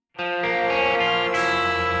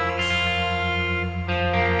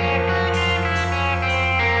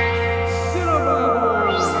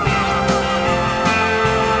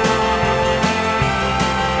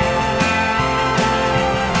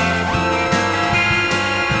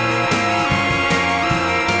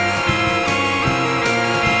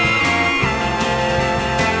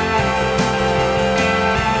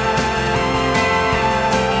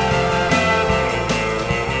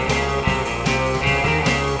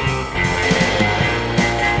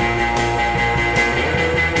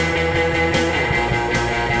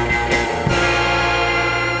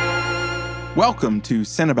Welcome to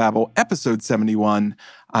Cinebabble, episode 71.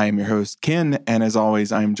 I am your host, Ken, and as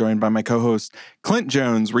always, I am joined by my co-host, Clint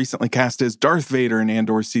Jones, recently cast as Darth Vader in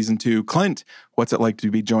Andor Season 2. Clint, what's it like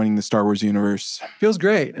to be joining the Star Wars universe? Feels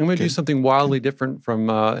great. I'm going to do something wildly different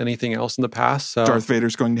from anything else in the past. So. Darth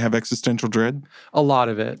Vader's going to have existential dread? A lot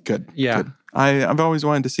of it. Good. Yeah. Good. I've always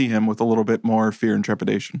wanted to see him with a little bit more fear and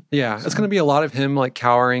trepidation. Yeah, it's going to be a lot of him like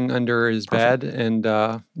cowering under his bed. And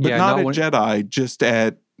but not at Jedi, just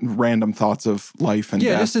at random thoughts of life and death.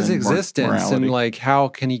 Yeah, just his existence morality. and like how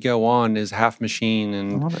can he go on as half machine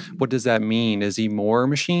and what does that mean? Is he more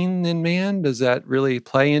machine than man? Does that really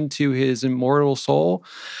play into his immortal soul?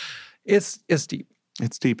 It's deep.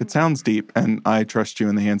 It's deep. It sounds deep, and I trust you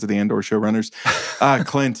in the hands of the Andor showrunners.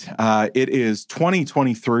 Clint, it is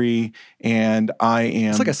 2023, and I am...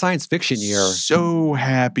 It's like a science fiction year. So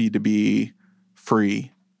happy to be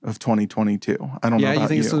free of 2022. I don't know about you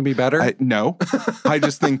think it's going to be better? No. I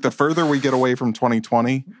just think the further we get away from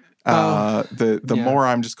 2020, the more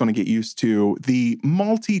I'm just going to get used to the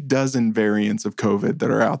multi-dozen variants of COVID that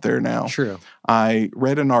are out there now. True. I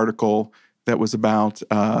read an article that was about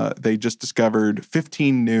they just discovered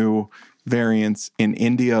 15 new variants in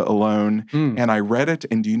India alone. And I read it,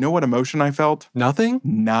 and do you know what emotion I felt? Nothing?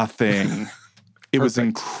 Nothing. It was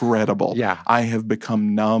incredible. Yeah. I have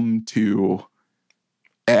become numb to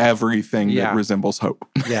everything that resembles hope.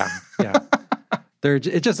 Yeah.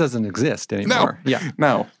 It just doesn't exist anymore.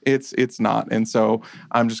 No, it's not. And so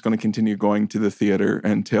I'm just going to continue going to the theater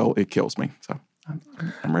until it kills me. So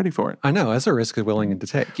I'm ready for it. I know. That's a risk I'm willing to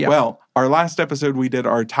take. Yeah. Well, our last episode, we did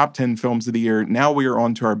our top 10 films of the year. Now we are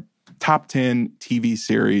on to our top 10 TV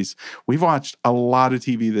series. We've watched a lot of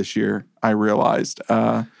TV this year, I realized.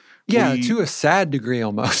 To a sad degree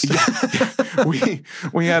almost.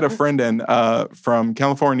 we had a friend in from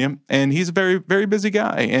California, and he's a very, very busy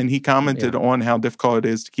guy. And he commented on how difficult it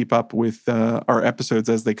is to keep up with our episodes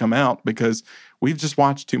as they come out because we've just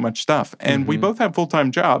watched too much stuff. And we both have full-time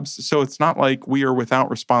jobs, so it's not like we are without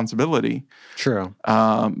responsibility. True.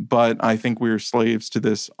 But I think we are slaves to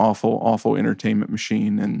this awful, awful entertainment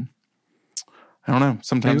machine. And I don't know.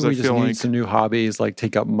 Sometimes Maybe we I feel just need like some new hobbies, like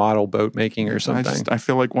take up model boat making or something. I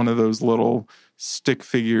feel like one of those little stick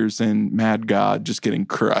figures in Mad God just getting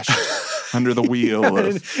crushed under the wheel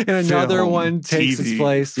of and another film, one takes TV, its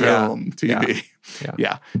place. Film, TV.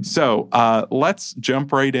 Yeah. So let's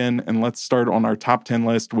jump right in and let's start on our top 10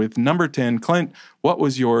 list with number 10. Clint, what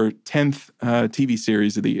was your 10th TV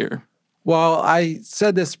series of the year? Well, I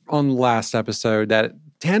said this on the last episode that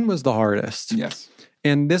 10 was the hardest. Yes.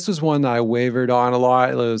 And this was one that I wavered on a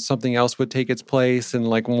lot. Something else would take its place, and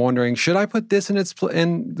like wondering, should I put this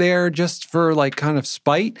in there just for like kind of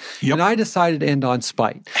spite? Yep. And I decided to end on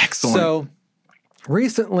spite. Excellent. So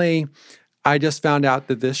recently, I just found out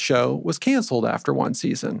that this show was canceled after one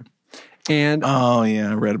season. And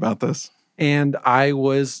I read about this. And I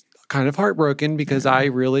was kind of heartbroken because I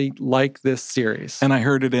really like this series. And I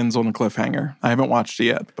heard it ends on a cliffhanger. I haven't watched it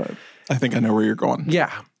yet, but I think I know where you're going.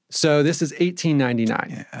 Yeah. So this is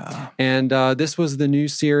 1899. Yeah. And this was the new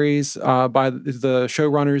series by the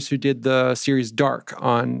showrunners who did the series Dark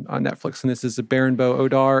on Netflix. And this is Barenboe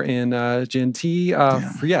Odar and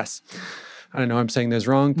Gentil. Yes. I know I'm saying those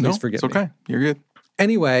wrong. Please forgive me. It's okay. You're good.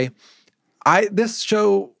 Anyway, this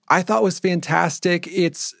show I thought was fantastic.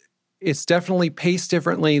 It's definitely paced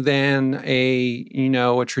differently than a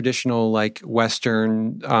traditional like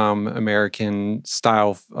Western American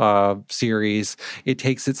style series. It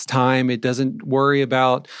takes its time. It doesn't worry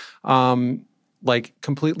about like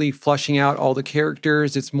completely flushing out all the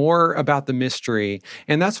characters. It's more about the mystery.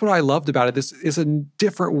 And that's what I loved about it. This is a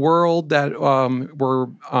different world that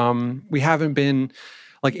we haven't been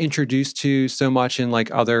like introduced to so much in like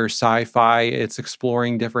other sci-fi. It's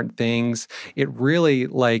exploring different things. It really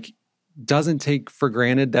like doesn't take for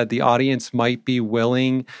granted that the audience might be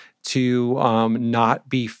willing to not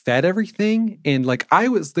be fed everything. And like I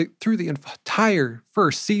was through the entire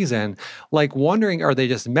first season, like wondering, are they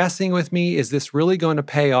just messing with me? Is this really going to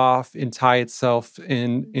pay off and tie itself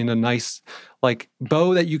in a nice like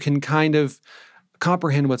bow that you can kind of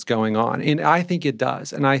comprehend what's going on? And I think it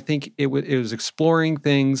does. And I think it was exploring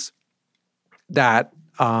things that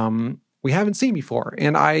we haven't seen before.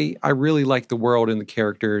 And I really like the world and the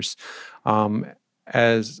characters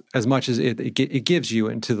as much as it gives you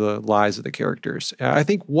into the lives of the characters. I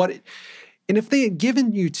think and if they had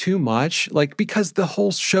given you too much, like because the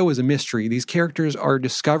whole show is a mystery, these characters are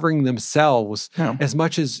discovering themselves as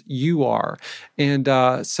much as you are. And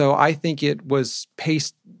so I think it was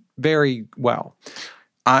paced very well.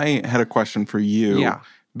 I had a question for you. Yeah.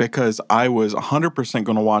 Because I was 100%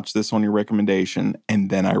 going to watch this on your recommendation, and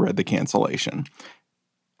then I read the cancellation.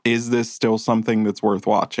 Is this still something that's worth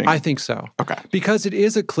watching? I think so. Okay. Because it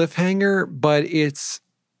is a cliffhanger, but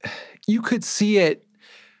you could see it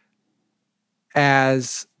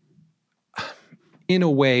as, in a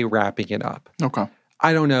way, wrapping it up. Okay.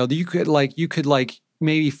 I don't know. You could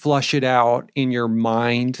maybe flush it out in your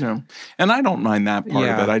mind. Yeah. And I don't mind that part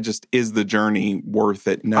of it. Is the journey worth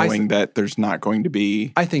it, knowing that there's not going to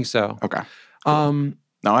be... I think so. Okay. No,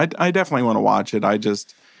 I definitely want to watch it.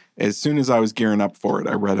 As soon as I was gearing up for it,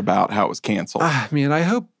 I read about how it was canceled. Man, I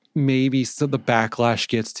hope maybe the backlash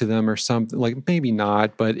gets to them or something. Like, maybe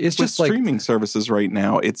not, but it's With just like... streaming services right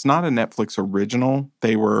now, it's not a Netflix original.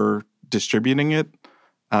 They were distributing it.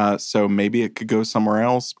 So maybe it could go somewhere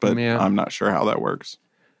else, but I'm not sure how that works.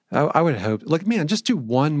 I would hope. Like, man, just do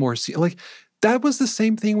one more season. Like, that was the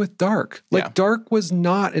same thing with Dark. Like, Dark was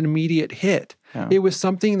not an immediate hit. Yeah. It was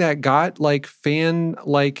something that got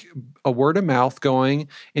a word of mouth going,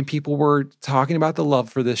 and people were talking about the love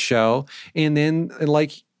for this show. And then,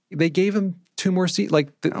 they gave him 2 more seasons.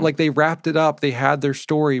 Like they wrapped it up. They had their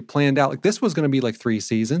story planned out. Like, this was going to be 3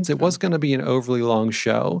 seasons. It was going to be an overly long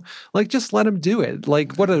show. Like, just let them do it.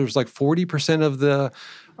 Like, what there's 40% of the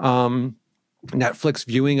Netflix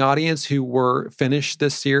viewing audience who were finished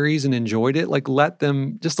this series and enjoyed it. Like, let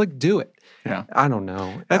them just do it. Yeah. I don't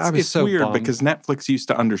know. It's so weird bummed. because Netflix used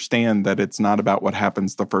to understand that it's not about what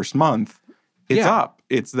happens the first month. It's up.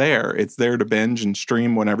 It's there. It's there to binge and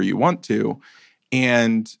stream whenever you want to.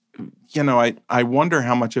 And, I wonder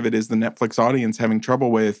how much of it is the Netflix audience having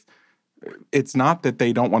trouble with. It's not that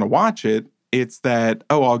they don't want to watch it. It's that,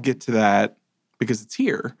 I'll get to that because it's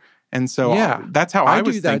here. And so that's how I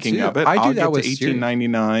was thinking of it. I'll get to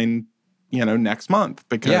 $18.99, next month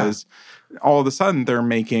because all of a sudden they're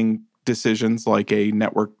making decisions like a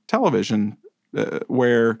network television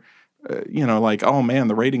where, oh man,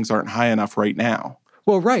 the ratings aren't high enough right now.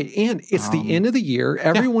 Well, right. And it's the end of the year.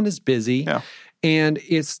 Everyone is busy. Yeah. And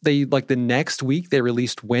it's the next week they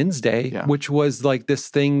released Wednesday, which was this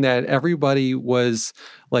thing that everybody was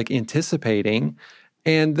anticipating.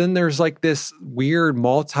 And then there's this weird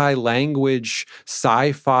multi-language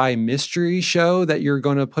sci-fi mystery show that you're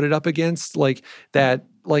going to put it up against,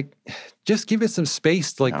 just give it some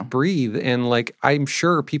space to breathe. And I'm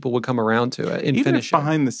sure people would come around to it and even finish if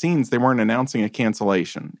behind the scenes they weren't announcing a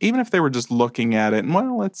cancellation. Even if they were just looking at it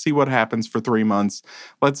and, let's see what happens for 3 months.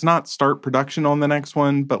 Let's not start production on the next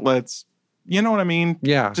one, but let's, you know what I mean?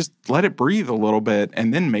 Yeah. Just let it breathe a little bit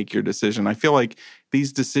and then make your decision. I feel like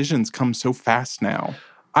these decisions come so fast now.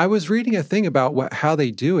 I was reading a thing about how they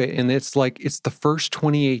do it, and it's the first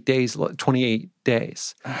 28 days. 28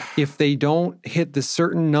 days. If they don't hit the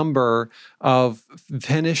certain number of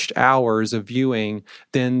finished hours of viewing,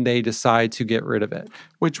 then they decide to get rid of it.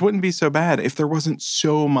 Which wouldn't be so bad if there wasn't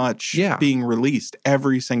so much being released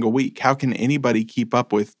every single week. How can anybody keep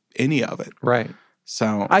up with any of it? Right.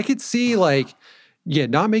 So I could see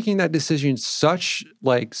not making that decision so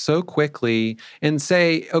quickly and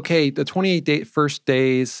say, okay, the 28 first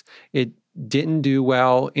days, it didn't do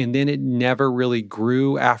well, and then it never really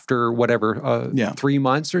grew after 3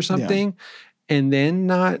 months or something, and then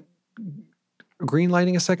not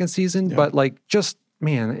greenlighting a second season, but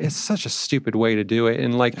man, it's such a stupid way to do it.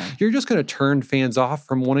 And you're just going to turn fans off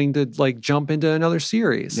from wanting to jump into another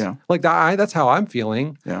series. Yeah. That's how I'm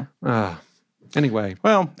feeling. Yeah. Anyway,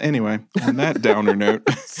 on that downer note.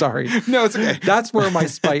 Sorry. No, it's okay. That's where my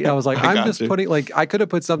spite, I was I'm just putting, I could have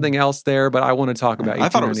put something else there, but I want to talk about I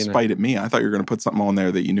thought it was spite at me. I thought you were going to put something on there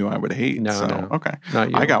that you knew I would hate. No. Okay.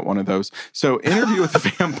 Not you. I got one of those. So Interview with the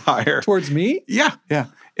Vampire. Towards me? Yeah.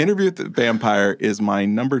 Interview with the Vampire is my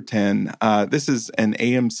number 10. This is an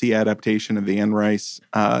AMC adaptation of the Anne Rice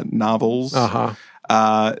novels.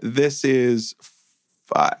 This is...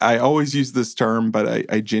 I always use this term,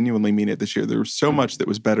 but I genuinely mean it this year. There was so much that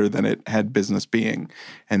was better than it had business being.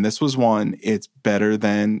 And this was one. It's better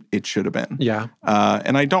than it should have been. Yeah.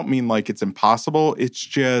 And I don't mean it's impossible. It's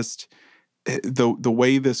just the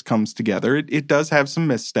way this comes together. It does have some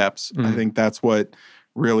missteps. I think that's what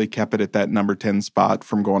really kept it at that number 10 spot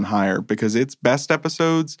from going higher, because its best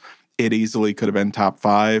episodes, it easily could have been top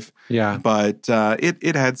 5. Yeah. But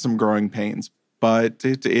it had some growing pains. But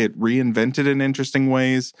it reinvented in interesting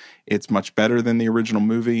ways. It's much better than the original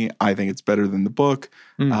movie. I think it's better than the book.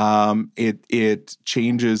 It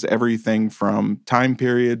changes everything from time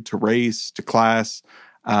period to race to class.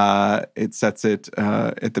 It sets it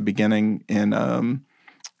at the beginning in a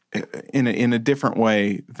different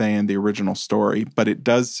way than the original story, but it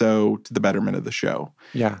does so to the betterment of the show.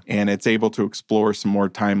 Yeah. And it's able to explore some more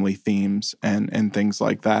timely themes and things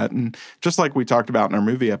like that. And just like we talked about in our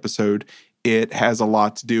movie episode, It has a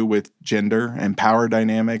lot to do with gender and power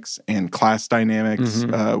dynamics and class dynamics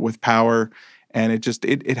with power, and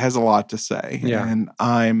it has a lot to say. Yeah. And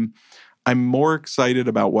I'm more excited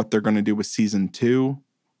about what they're going to do with season 2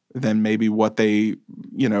 than maybe what they,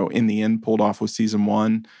 in the end pulled off with season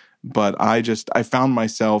 1. But I found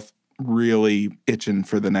myself really itching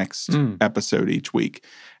for the next episode each week.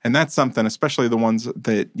 And that's something, especially the ones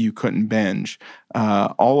that you couldn't binge.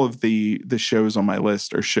 All of the shows on my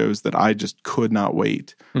list are shows that I just could not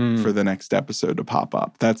wait for the next episode to pop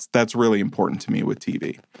up. That's really important to me with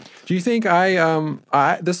TV. Do you think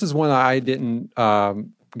this is one I didn't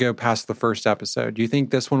go past the first episode. Do you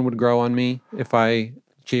think this one would grow on me if I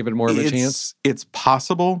gave it more of a chance? It's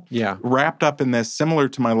possible. Yeah. Wrapped up in this, similar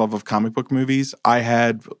to my love of comic book movies, I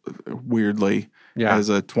had, weirdly, as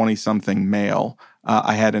a 20-something male,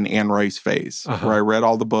 I had an Anne Rice phase where I read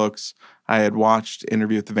all the books. I had watched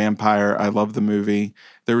Interview with the Vampire. I loved the movie.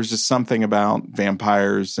 There was just something about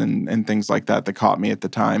vampires and things like that caught me at the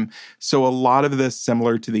time. So a lot of this,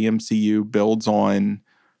 similar to the MCU, builds on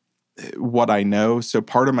what I know. So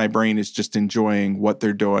part of my brain is just enjoying what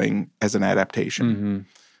they're doing as an adaptation.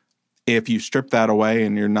 If you strip that away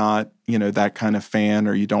and you're not, that kind of fan,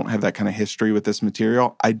 or you don't have that kind of history with this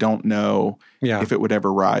material, I don't know if it would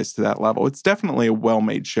ever rise to that level. It's definitely a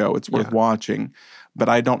well-made show. It's worth watching, but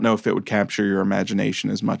I don't know if it would capture your imagination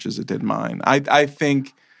as much as it did mine. I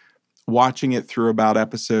think watching it through about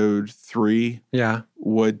episode 3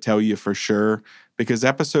 would tell you for sure. Because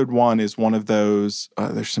episode 1 is one of those,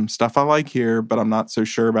 there's some stuff I like here, but I'm not so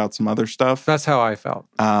sure about some other stuff. That's how I felt.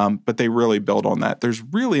 But they really build on that. There's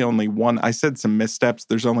really only one, I said some missteps.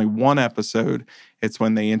 There's only one episode. It's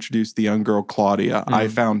when they introduced the young girl, Claudia. I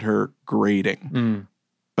found her grating,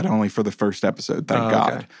 but only for the first episode, thank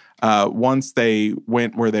God. Okay. Once they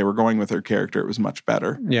went where they were going with her character, it was much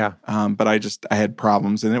better. Yeah. But I had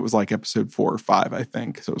problems, and it was like episode 4 or 5, I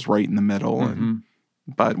think. So it was right in the middle.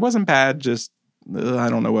 But it wasn't bad, just I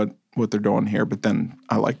don't know what they're doing here, but then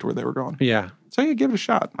I liked where they were going. Yeah. So give it a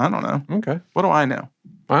shot. I don't know. Okay. What do I know?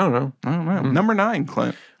 I don't know. Number 9,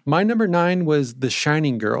 Clint. My number 9 was The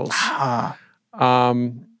Shining Girls.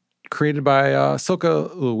 Created by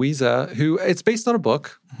Silka Louisa, who it's based on a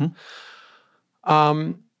book.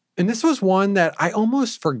 And this was one that I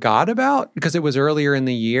almost forgot about because it was earlier in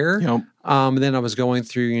the year. Yep. And then I was going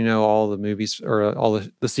through, all the movies or all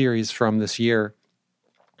the series from this year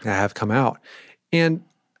that have come out. And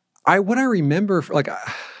what I remember,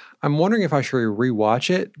 I'm wondering if I should rewatch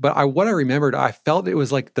it, but what I remembered, I felt it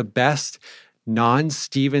was like the best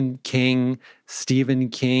non-Stephen King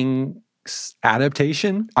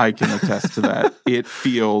adaptation. I can attest to that. It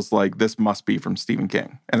feels like this must be from Stephen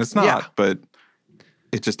King. And it's not, but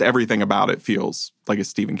it's just everything about it feels like a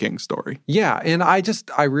Stephen King story. Yeah, and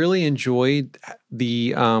I really enjoyed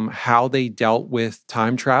the how they dealt with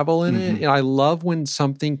time travel in it. And I love when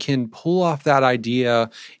something can pull off that idea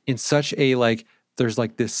in such a there's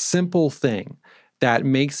this simple thing that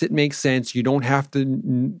makes it make sense. You don't have to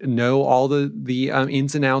know all the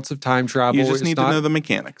ins and outs of time travel. You just need to know the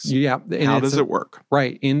mechanics. Yeah. And how does it work?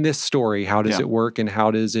 Right. In this story, how does it work, and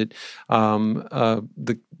how does it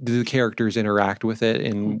the characters interact with it,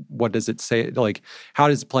 and what does it say? How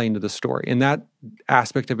does it play into the story? And that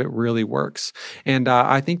aspect of it really works. And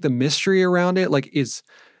I think the mystery around it is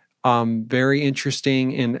very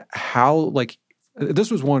interesting in how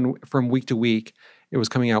this was one from week to week. It was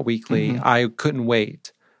coming out weekly. I couldn't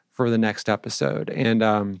wait for the next episode. And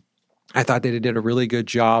I thought they did a really good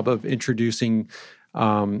job of introducing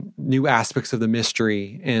new aspects of the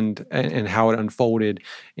mystery and how it unfolded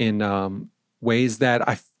in ways that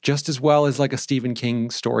I just as well as a Stephen King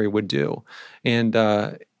story would do. And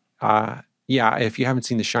if you haven't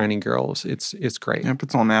seen The Shining Girls, it's great. Yep,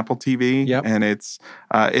 it's on Apple TV. Yep. And it's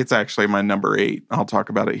actually my number 8. I'll talk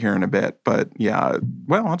about it here in a bit. But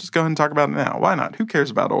I'll just go ahead and talk about it now. Why not? Who cares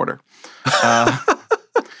about order?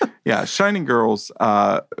 Shining Girls,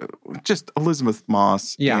 just Elizabeth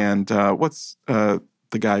Moss. Yeah. And what's the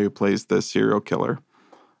guy who plays the serial killer?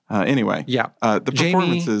 The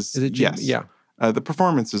performances. Is it Jamie? Yes. Yeah. The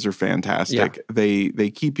performances are fantastic. Yeah. They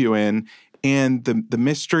keep you in. And the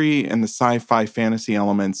mystery and the sci-fi fantasy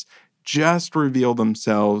elements just reveal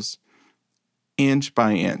themselves inch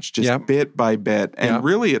by inch, just bit by bit. And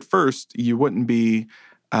really, at first, you wouldn't be,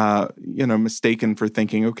 mistaken for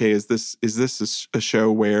thinking, okay, is this a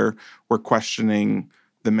show where we're questioning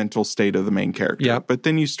the mental state of the main character? Yep. But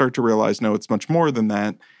then you start to realize, no, it's much more than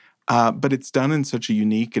that. But it's done in such a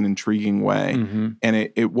unique and intriguing way. And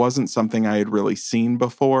it wasn't something I had really seen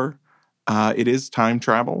before. It is time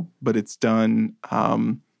travel, but it's done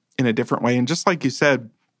in a different way. And just like you said,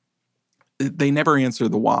 they never answer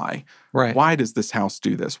the why. Right. Why does this house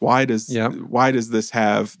do this? Why does this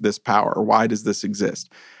have this power? Why does this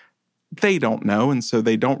exist? They don't know, and so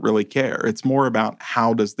they don't really care. It's more about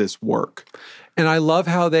how does this work? And I love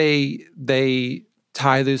how they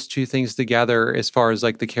tie those two things together as far as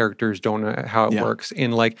like the characters don't know how it works.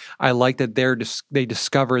 And like I like that they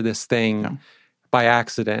discover this thing by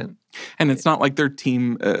accident. And it's not like they're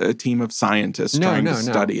a team of scientists trying to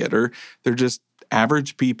study it, or they're just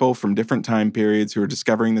average people from different time periods who are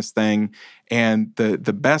discovering this thing. And the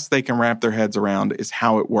best they can wrap their heads around is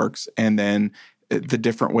how it works, and then the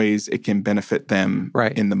different ways it can benefit them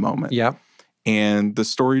in the moment. Yeah. And the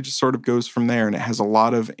story just sort of goes from there, and it has a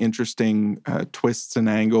lot of interesting twists and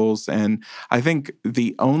angles. And I think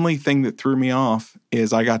the only thing that threw me off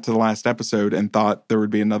is I got to the last episode and thought there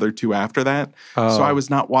would be another 2 after that. Oh. So I was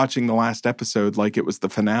not watching the last episode like it was the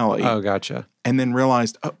finale. Oh, gotcha. And then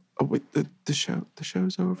realized, oh wait, the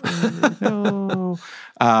show's over. No.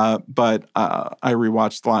 But I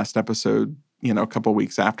rewatched the last episode, a couple of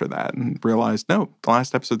weeks after that, and realized, no, the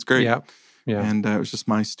last episode's great. Yeah. Yeah. And it was just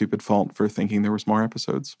my stupid fault for thinking there was more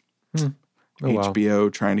episodes.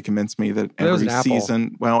 HBO trying to convince me that every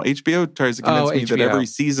season... Well, HBO tries to convince me that every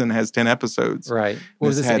season has 10 episodes. Right.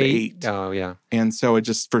 Was this had 8? Oh, yeah. And so it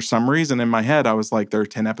just, for some reason in my head, I was like, there are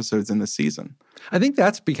 10 episodes in the season. I think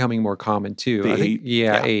that's becoming more common, too. The 8?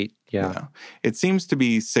 Yeah, 8. Yeah. It seems to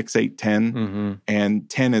be 6, 8, 10. Mm-hmm. And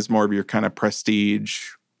 10 is more of your kind of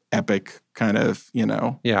prestige, epic kind of,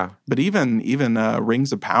 Yeah. But even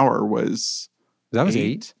Rings of Power was... That was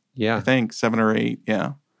 8? Yeah. I think 7 or 8,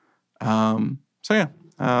 yeah.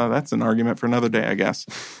 That's an argument for another day, I guess.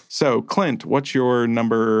 So, Clint, what's your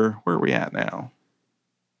number... Where are we at now?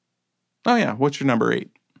 Oh, yeah. What's your number 8?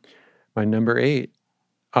 My number 8.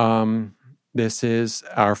 This is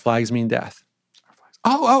Our Flags Mean Death.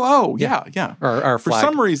 Oh, yeah. Our For flag.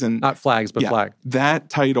 some reason... Not flags, but flag. That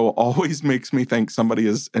title always makes me think somebody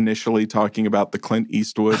is initially talking about the Clint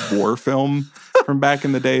Eastwood war film from back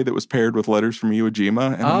in the day that was paired with Letters from Iwo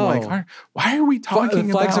Jima. And I'm like, why are we talking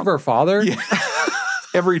about... Flags of Our Father? Yeah.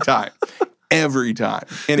 Every time. Anyway.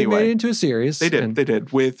 They made it into a series. They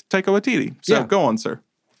did, with Taika Waititi. So go on, sir.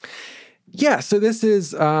 Yeah, so this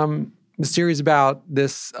is the series about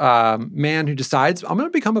this man who decides, I'm going to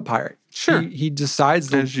become a pirate. Sure. He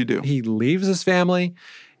decides as you do. He leaves his family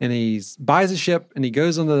and he buys a ship and he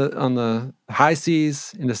goes on the high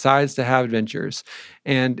seas and decides to have adventures.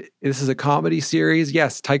 And this is a comedy series.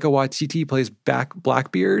 Yes, Taika Waititi plays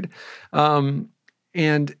Blackbeard.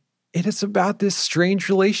 And it is about this strange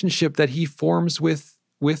relationship that he forms with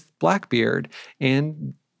Blackbeard,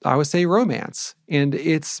 and I would say romance. And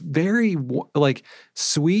it's very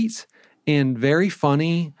sweet and very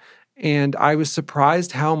funny. And I was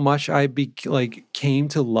surprised how much I came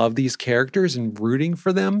to love these characters and rooting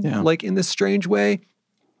for them, in this strange way.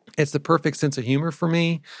 It's the perfect sense of humor for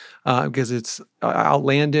me because it's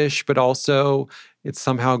outlandish, but also it's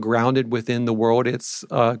somehow grounded within the world it's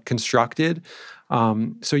constructed.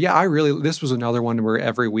 This was another one where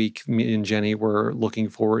every week me and Jenny were looking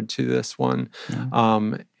forward to this one.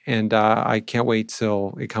 Yeah. And I can't wait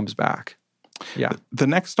till it comes back. Yeah. The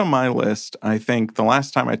next on my list, I think the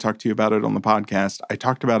last time I talked to you about it on the podcast, I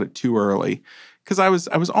talked about it too early because I was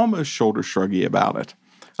almost shoulder shruggy about it.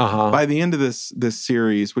 Uh-huh. By the end of this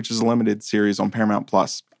series, which is a limited series on Paramount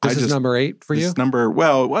Plus, this is number 8 for you? It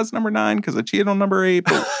was number 9 because I cheated on number 8.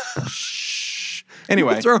 But shh.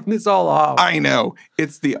 Anyway, you're throwing this all off. I know.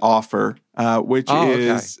 It's The Offer, which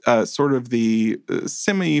is sort of the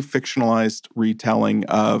semi-fictionalized retelling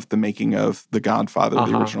of the making of The Godfather,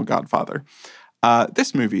 the original Godfather.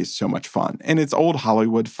 This movie is so much fun, and it's old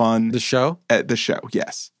Hollywood fun. The show? The show,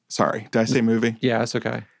 yes. Sorry, did I say movie? Yeah, it's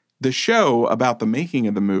okay. The show about the making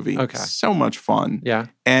of the movie, so much fun. Yeah.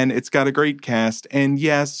 And it's got a great cast. And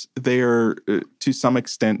yes, they're to some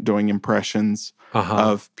extent doing impressions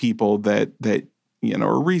of people that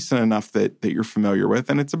are recent enough that you're familiar with.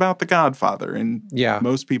 And it's about The Godfather. And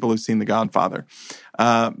most people have seen The Godfather.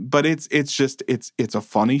 But it's a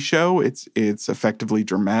funny show. It's effectively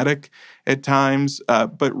dramatic at times.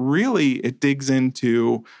 But really, it digs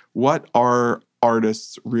into what are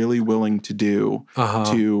artists really willing to do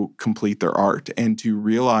to complete their art and to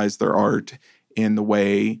realize their art in the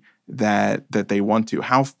way that they want to.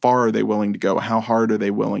 How far are they willing to go? How hard are they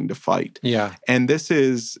willing to fight? Yeah. And this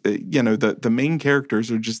is, the main characters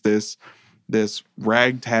are just this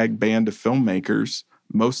ragtag band of filmmakers,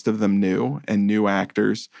 most of them new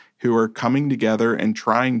actors who are coming together and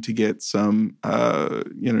trying to get some,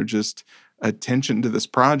 attention to this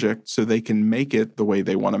project so they can make it the way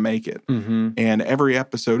they want to make it. And every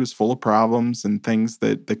episode is full of problems and things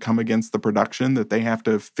that come against the production that they have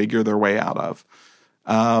to figure their way out of.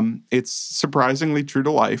 It's surprisingly true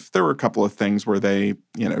to life. There were a couple of things where they,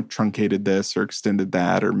 truncated this or extended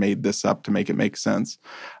that or made this up to make it make sense.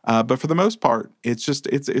 But for the most part, it's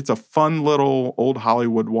a fun little old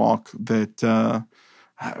Hollywood walk that,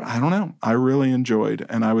 I don't know, I really enjoyed.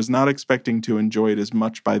 And I was not expecting to enjoy it as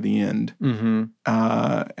much by the end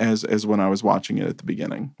as when I was watching it at the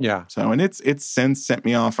beginning. Yeah. So, and it's since sent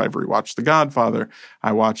me off. I've rewatched The Godfather.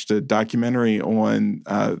 I watched a documentary on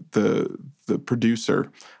the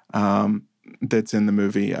producer that's in the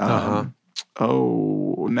movie.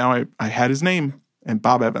 Oh, now I had his name, and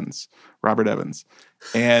Robert Evans.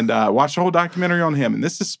 And watched a whole documentary on him. And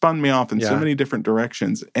this has spun me off in so many different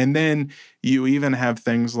directions. And then you even have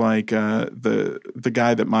things like the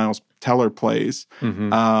guy that Miles Teller plays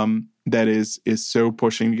that is so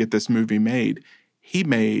pushing to get this movie made. He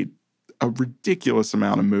made a ridiculous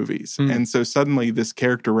amount of movies. And so suddenly this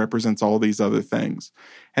character represents all these other things.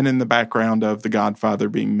 And in the background of The Godfather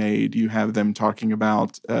being made, you have them talking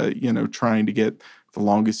about, trying to get The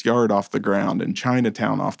Longest Yard off the ground and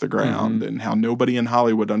Chinatown off the ground and how nobody in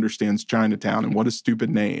Hollywood understands Chinatown and what a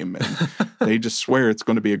stupid name. And they just swear it's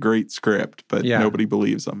going to be a great script, but nobody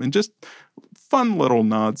believes them. And just fun little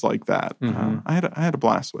nods like that. I had a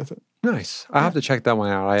blast with it. Nice. I'll have to check that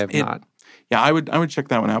one out. I have not. Yeah, I would check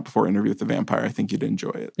that one out before Interview with the Vampire. I think you'd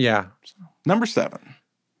enjoy it. Yeah. So, number 7.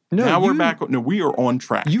 No, now we're back. No, we are on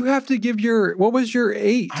track. You have to give what was your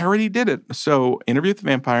 8? I already did it. So, Interview with the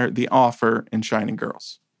Vampire, The Offer, and Shining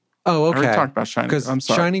Girls. Oh, okay. I already talked about Shining Girls. I'm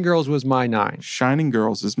sorry. Shining Girls was my 9. Shining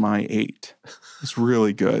Girls is my 8. It's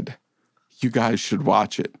really good. You guys should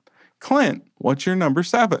watch it. Clint, what's your number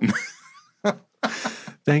 7?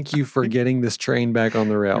 Thank you for getting this train back on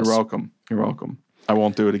the rails. You're welcome. I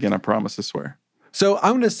won't do it again. I promise. I swear. So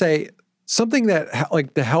I'm going to say something that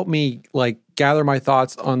to help me gather my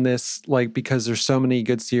thoughts on this, because there's so many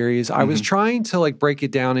good series. I was trying to break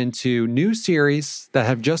it down into new series that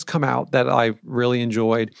have just come out that I really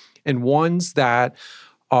enjoyed, and ones that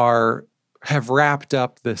have wrapped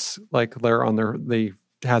up this, they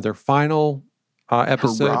had their final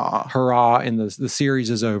episode. Hurrah! And the series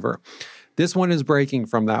is over. This one is breaking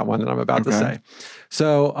from that one that I'm about to say.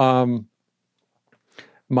 So,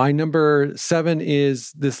 my number 7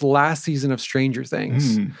 is this last season of Stranger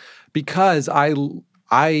Things, because I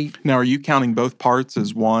now, are you counting both parts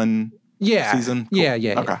as one season? Cool.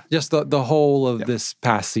 Yeah. Okay. Just the whole of this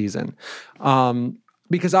past season,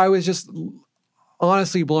 because I was just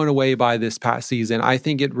honestly blown away by this past season. I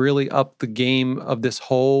think it really upped the game of the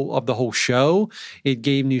whole show. It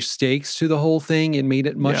gave new stakes to the whole thing. It made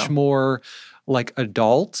it much more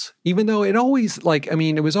adult, even though it always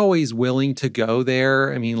it was always willing to go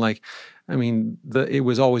there. It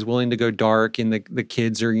was always willing to go dark, and the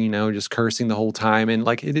kids are, just cursing the whole time. And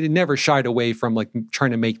it never shied away from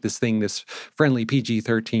trying to make this thing this friendly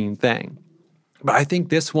PG-13 thing. But I think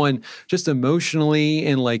this one, just emotionally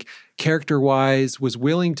and character-wise, was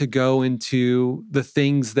willing to go into the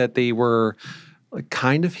things that they were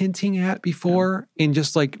kind of hinting at before, and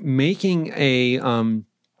just making a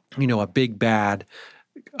big bad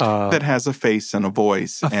that has a face and a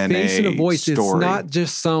voice and a voice. Story. It's not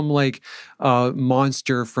just some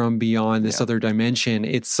monster from beyond this other dimension.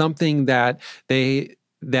 It's something that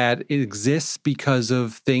exists because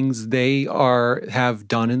of things they have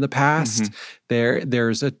done in the past.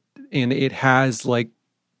 And it has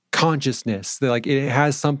consciousness. It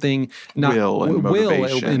has something, not will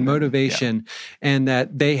and motivation, and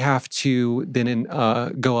that they have to then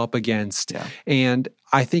go up against. Yeah. And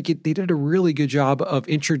I think they did a really good job of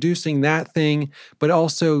introducing that thing, but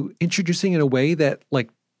also introducing it in a way that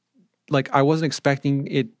I wasn't expecting.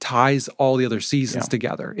 It ties all the other seasons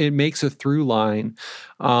together. It makes a through line.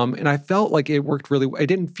 And I felt like it worked really well. It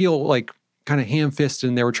didn't feel kind of ham-fisted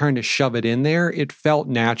and they were trying to shove it in there. It felt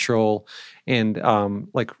natural and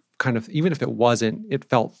kind of, even if it wasn't, it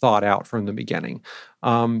felt thought out from the beginning.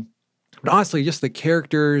 But honestly, just the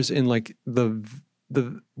characters and the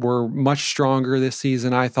were much stronger this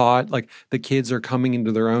season. I thought the kids are coming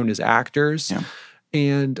into their own as actors,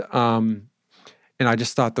 and I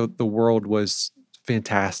just thought the world was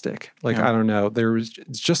fantastic. I don't know,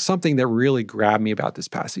 it's just something that really grabbed me about this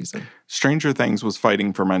past season. Stranger Things was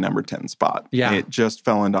fighting for my number 10 spot. Yeah, it just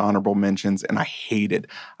fell into honorable mentions, and I hated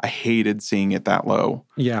seeing it that low.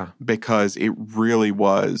 Yeah, because it really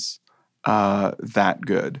was that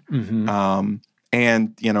good.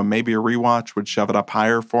 And, maybe a rewatch would shove it up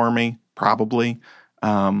higher for me, probably,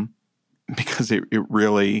 because it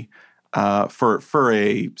really, for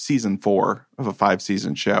a season 4 of a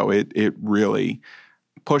 5-season show. It really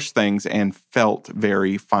pushed things and felt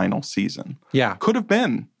very final season. Yeah. Could have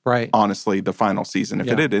been, right. honestly, the final season. If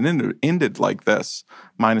it had ended like this,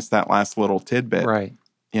 minus that last little tidbit, right.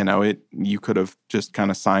 You could have just kind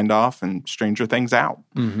of signed off and Stranger Things out.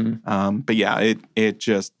 Mm-hmm. But yeah, it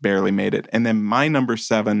just barely made it. And then my number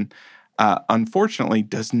 7, unfortunately,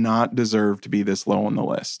 does not deserve to be this low on the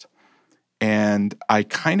list. And I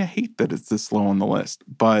kind of hate that it's this low on the list.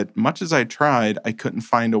 But much as I tried, I couldn't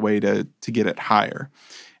find a way to get it higher.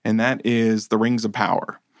 And that is The Rings of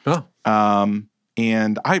Power. Oh.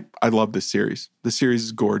 And I love this series. The series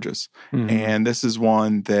is gorgeous. Mm-hmm. And this is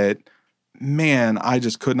one that, man, I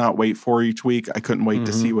just could not wait for each week. I couldn't wait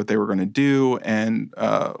to see what they were going to do and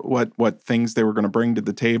what things they were going to bring to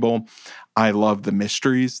the table. I love the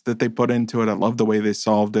mysteries that they put into it. I love the way they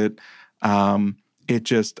solved it. It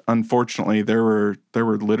just, unfortunately, there were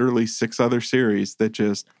literally 6 other series that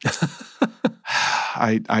just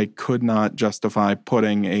I could not justify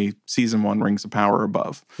putting a season 1 Rings of Power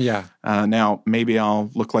above. Yeah. Now maybe I'll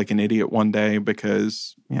look like an idiot one day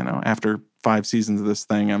because after 5 seasons of this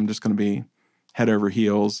thing, I'm just going to be head over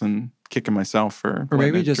heels and kicking myself for. Or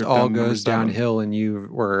maybe just all goes downhill and you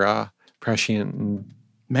were prescient and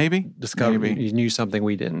maybe you knew something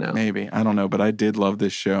we didn't know. Maybe, I don't know, but I did love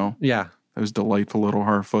this show. Yeah. Those delightful little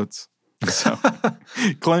Harfoots. So,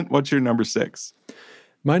 Clint, what's your number 6?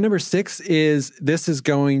 My number 6 is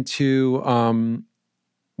going to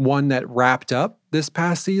one that wrapped up this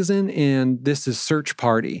past season, and this is Search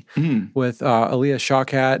Party with Aaliyah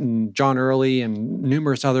Shawkat and John Early and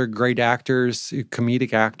numerous other great actors,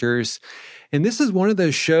 comedic actors. And this is one of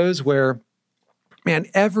those shows where, man,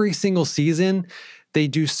 every single season they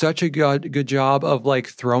do such a good job of like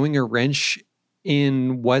throwing a wrench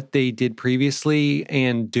in what they did previously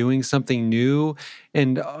and doing something new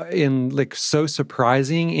and like so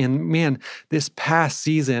surprising. And man, this past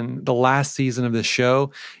season, the last season of the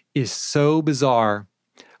show is so bizarre.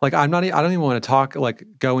 Like I don't even want to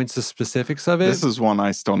go into the specifics of it. This is one I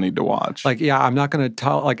still need to watch. Like, yeah, I'm not going to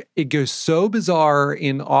tell, like it goes so bizarre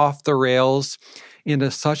and off the rails in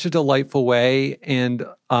such a delightful way. And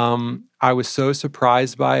I was so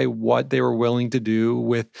surprised by what they were willing to do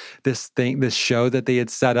with this show that they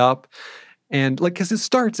had set up. And like, because it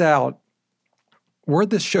starts out, where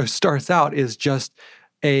this show starts out is just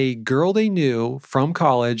a girl they knew from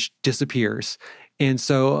college disappears. And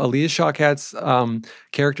so Aaliyah Shawkat's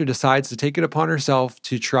character decides to take it upon herself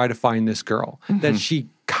to try to find this girl that she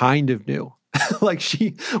kind of knew. Like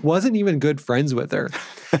she wasn't even good friends with her.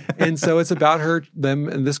 And so it's about them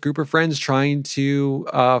and this group of friends trying to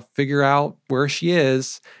figure out where she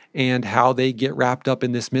is and how they get wrapped up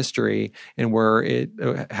in this mystery and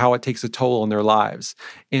how it takes a toll on their lives.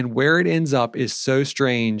 And where it ends up is so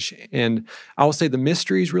strange. And I will say the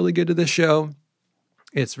mystery is really good to this show.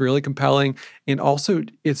 It's really compelling. And also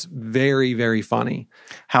it's very, very funny.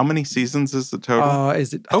 How many seasons is the total? I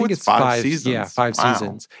think it's 5 seasons. Yeah, 5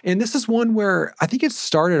 seasons. And this is one where I think it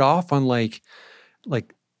started off on like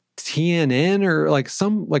TNN or like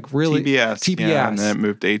some like really TBS. Yeah, and then it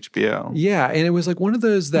moved to HBO. Yeah, and it was like one of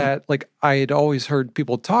those that like I had always heard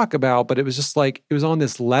people talk about, but it was just like it was on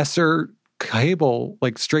this lesser cable,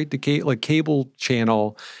 like straight to cable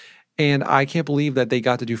channel. And I can't believe that they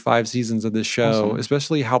got to do 5 seasons of this show,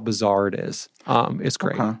 especially how bizarre it is. It's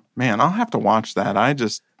great. Okay. Man, I'll have to watch that. I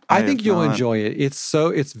think you'll enjoy it.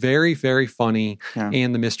 It's very, very funny,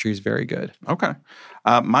 and the mystery is very good. Okay.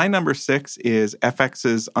 My number 6 is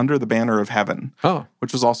FX's Under the Banner of Heaven,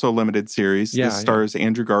 which was also a limited series. This stars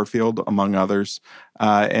Andrew Garfield, among others.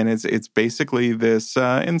 And it's basically this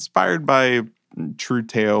inspired by true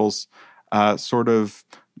tales, sort of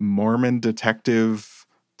Mormon detective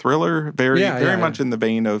thriller, very much in the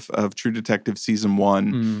vein of True Detective Season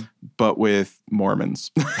 1, but with Mormons.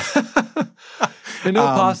 And no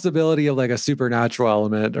possibility of like a supernatural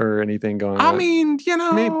element or anything going on. I mean,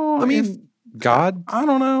 God? I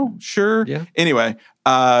don't know. Sure. Yeah. Anyway,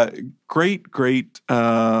 great,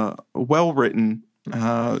 well-written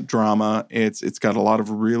drama. It's got a lot of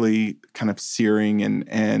really kind of searing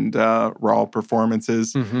and raw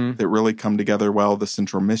performances that really come together well. The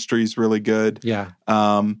central mystery is really good. Yeah.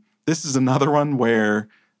 This is another one where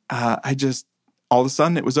I just all of a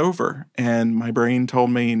sudden it was over, and my brain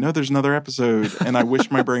told me, no, there's another episode, and I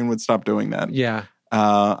wish my brain would stop doing that. Yeah.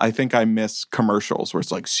 I think I miss commercials where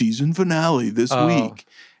it's like season finale this week.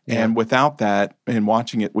 Yeah. And without that, and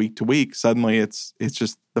watching it week to week, suddenly it's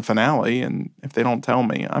just the finale. And if they don't tell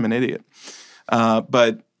me, I'm an idiot.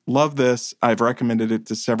 But love this. I've recommended it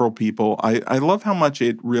to several people. I love how much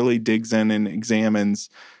it really digs in and examines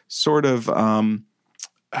sort of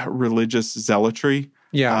religious zealotry.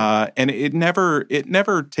 Yeah. And it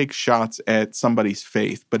never takes shots at somebody's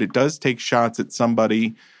faith, but it does take shots at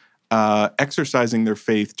somebody exercising their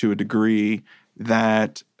faith to a degree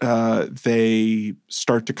that they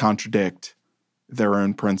start to contradict their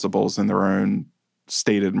own principles and their own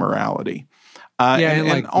stated morality. And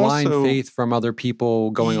like blind faith from other people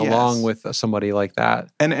going along with somebody like that.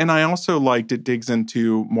 And I also liked it digs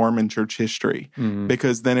into Mormon church history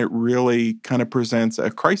because then it really kind of presents a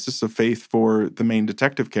crisis of faith for the main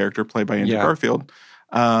detective character played by Andrew Garfield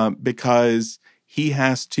because he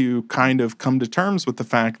has to kind of come to terms with the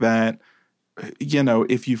fact that, you know,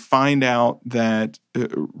 if you find out that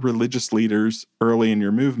religious leaders early in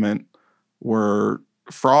your movement were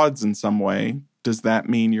frauds in some way, does that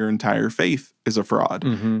mean your entire faith is a fraud?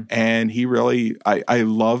 And he really, I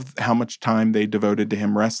love how much time they devoted to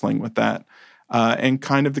him wrestling with that. And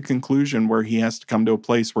kind of the conclusion where he has to come to a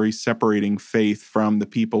place where he's separating faith from the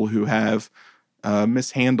people who have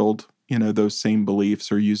mishandled, you know, those same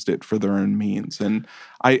beliefs or used it for their own means. And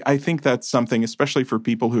I think that's something, especially for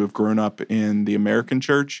people who have grown up in the American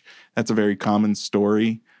church, that's a very common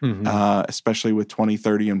story, especially with 20,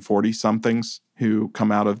 30, and 40-somethings who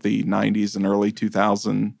come out of the 90s and early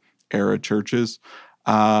 2000 era churches,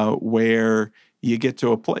 where you get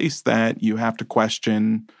to a place that you have to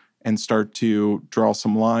question and start to draw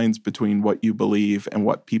some lines between what you believe and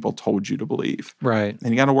what people told you to believe. Right. And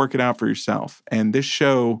you got to work it out for yourself. And this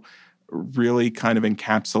show really kind of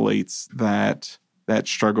encapsulates that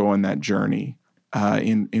struggle and that journey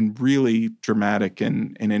in really dramatic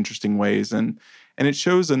and interesting ways. And it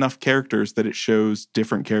shows enough characters that it shows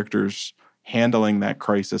different characters handling that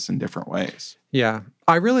crisis in different ways. Yeah.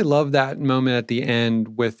 I really love that moment at the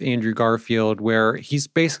end with Andrew Garfield where he's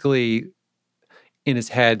basically in his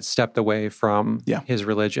head stepped away from his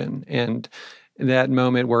religion. And that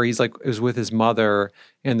moment where he's like, is with his mother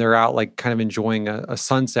and they're out like kind of enjoying a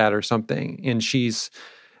sunset or something. And she's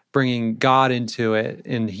bringing God into it.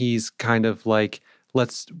 And he's kind of like,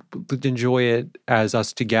 let's enjoy it as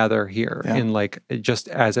us together here and like just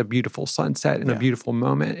as a beautiful sunset and a beautiful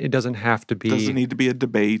moment. It doesn't have to be. It doesn't need to be a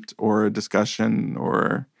debate or a discussion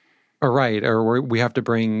or. Right. Or we have to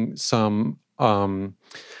bring some, you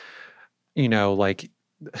know, like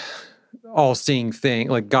all-seeing thing,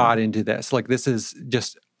 like God into this. Like this is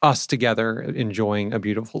just us together enjoying a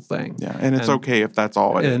beautiful thing. Yeah. And it's okay if that's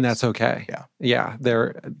all it is. And that's okay. Yeah. Yeah.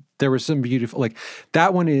 There was some beautiful, like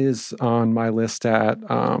that one is on my list at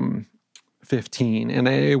 15, and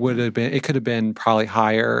it could have been probably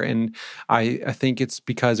higher. And I think it's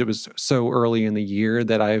because it was so early in the year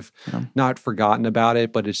that I've not forgotten about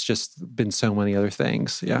it, but it's just been so many other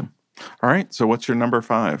things. Yeah. All right. So what's your number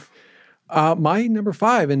 5? My number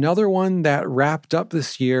 5, another one that wrapped up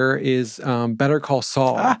this year is Better Call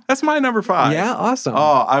Saul. That's my number 5. Yeah, awesome.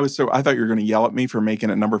 Oh, I thought you were going to yell at me for making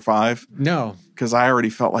it number 5. No. Because I already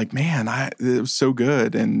felt like, man, it was so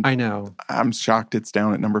good. And I know. I'm shocked it's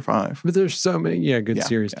down at number 5. But there's so many, good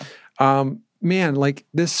series. Yeah. Man, like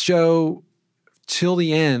this show till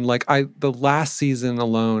the end, like the last season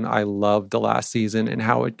alone, I loved the last season and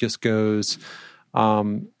how it just goes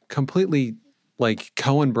completely like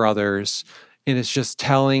Coen Brothers, and it's just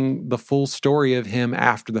telling the full story of him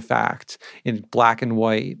after the fact in black and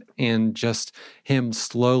white, and just him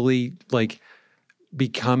slowly like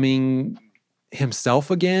becoming himself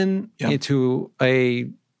again into a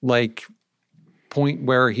like point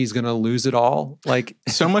where he's going to lose it all. Like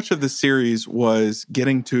so much of the series was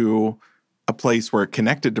getting to a place where it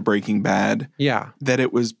connected to Breaking Bad. Yeah, that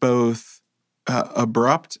it was both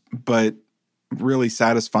abrupt but really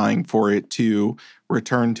satisfying for it to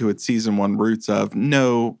return to its season 1 roots of,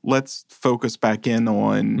 no, let's focus back in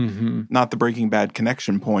on not the Breaking Bad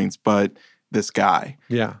connection points, but this guy.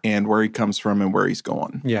 Yeah. And where he comes from and where he's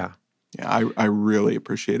going. Yeah. Yeah, I really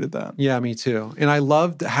appreciated that. Yeah, me too. And I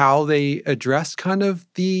loved how they addressed kind of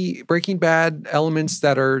the Breaking Bad elements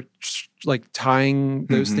that are like tying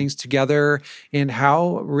those things together, and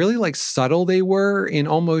how really like subtle they were, in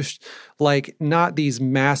almost like not these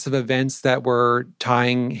massive events that were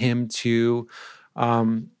tying him to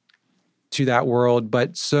that world,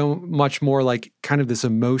 but so much more like kind of this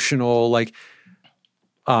emotional like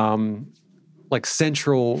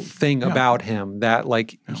central thing about him that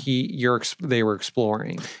like they were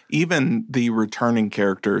exploring. Even the returning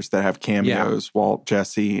characters that have cameos, Walt,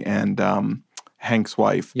 Jesse, and Hank's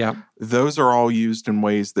wife. Yeah. Those are all used in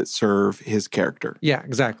ways that serve his character. Yeah,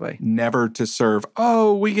 exactly. Never to serve,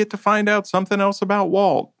 we get to find out something else about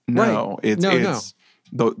Walt. No, right. it's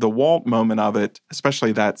the Walt moment of it,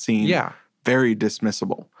 especially that scene, very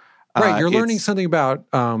dismissible. Right, you're learning something about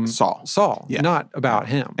Saul, not about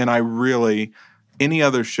him. And I really, Any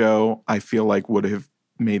other show, I feel like would have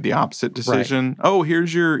made the opposite decision. Right. Oh,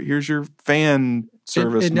 here's your fan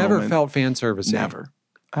service. It never felt fan service. Never.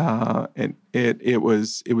 It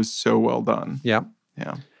was so well done. Yeah.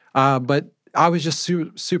 But I was just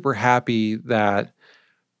super happy that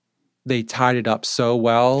they tied it up so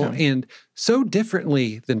well and so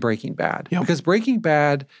differently than Breaking Bad. Yep. Because Breaking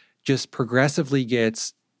Bad just progressively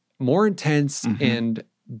gets more intense and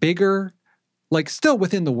bigger, like still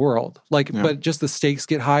within the world, but just the stakes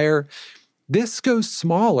get higher. This goes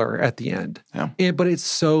smaller at the end, but it's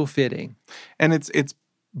so fitting. And it's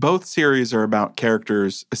both series are about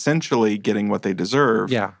characters essentially getting what they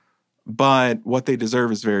deserve. Yeah. But what they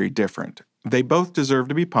deserve is very different. They both deserve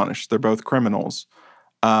to be punished. They're both criminals.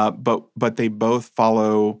 But they both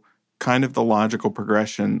follow kind of the logical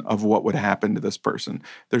progression of what would happen to this person.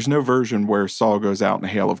 There's no version where Saul goes out in a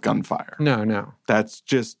hail of gunfire. No. That's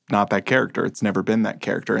just not that character. It's never been that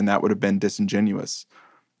character, and that would have been disingenuous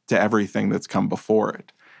to everything that's come before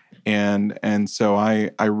it. And so I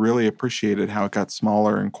really appreciated how it got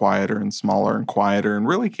smaller and quieter and smaller and quieter, and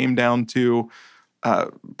really came down to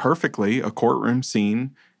perfectly a courtroom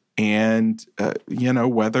scene and,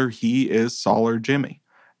 whether he is Saul or Jimmy.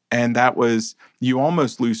 And that was, you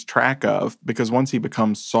almost lose track of, because once he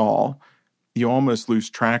becomes Saul, you almost lose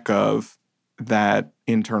track of that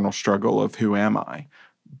internal struggle of who am I?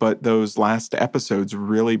 But those last episodes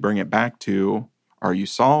really bring it back to, are you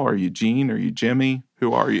Saul? Are you Gene? Are you Jimmy?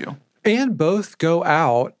 Who are you? And both go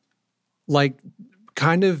out,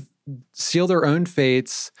 kind of seal their own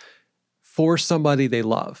fates for somebody they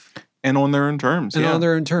love. And on their own terms. And on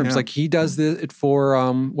their own terms. Yeah. He does it for,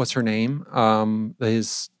 what's her name?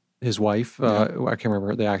 His wife. I can't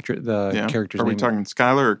remember the character's name. Are we talking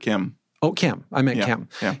Skylar or Kim? Oh, Kim. I meant Kim.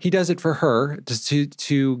 Yeah. He does it for her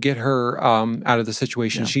to get her out of the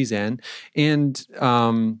situation she's in. And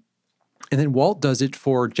then Walt does it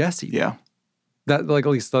for Jesse. Yeah. That at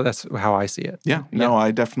least that's how I see it. Yeah. No,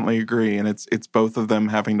 I definitely agree. And it's both of them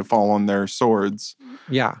having to fall on their swords.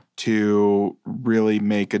 Yeah. To really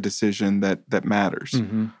make a decision that matters.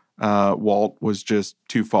 Mm-hmm. Walt was just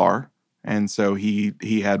too far. And so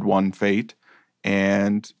he had one fate.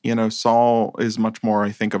 And, Saul is much more,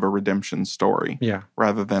 I think, of a redemption story. Yeah.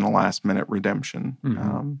 Rather than a last-minute redemption.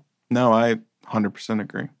 Mm-hmm. No, I 100%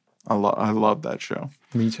 agree. I love that show.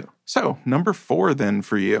 Me too. So, number 4 then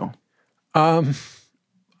for you. I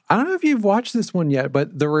don't know if you've watched this one yet,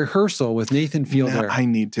 but The Rehearsal with Nathan Fielder. No, I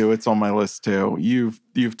need to. It's on my list too.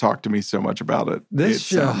 You've talked to me so much about it. This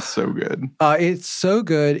show sounds so good. It's so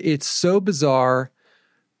good. It's so bizarre.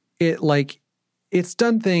 It's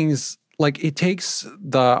done things it takes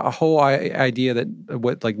the whole idea that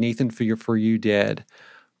what Nathan For You did,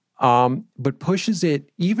 but pushes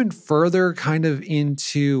it even further kind of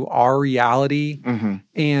into our reality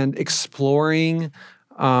and exploring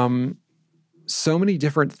so many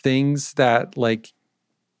different things that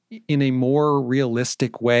in a more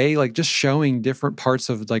realistic way, just showing different parts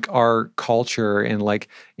of our culture and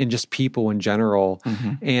in just people in general.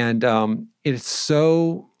 And it's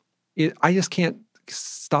so, I just can't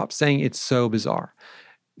stop saying it's so bizarre.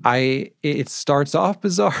 It starts off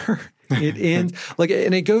bizarre. It ends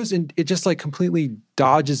and it goes and it just completely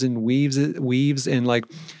dodges and weaves and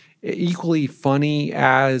equally funny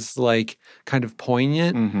as kind of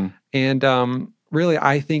poignant. And really,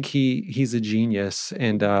 I think he's a genius,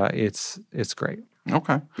 and it's great.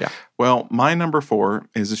 Okay. Yeah. Well, my number 4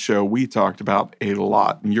 is a show we talked about a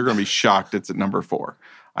lot, and you're going to be shocked it's at number 4.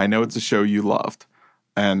 I know it's a show you loved,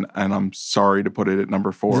 and I'm sorry to put it at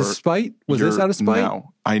number 4. Is this spite? Was this out of spite?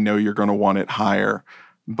 No. I know you're going to want it higher,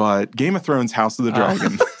 but Game of Thrones House of the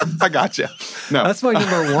Dragon. I gotcha. No. That's my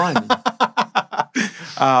number 1.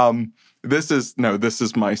 This is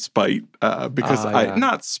my spite because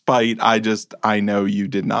not spite. I know you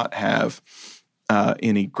did not have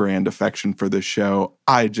any grand affection for this show.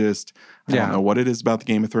 I don't know what it is about the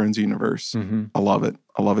Game of Thrones universe. I love it.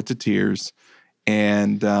 I love it to tears.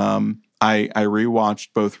 And I rewatched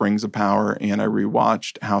both Rings of Power and I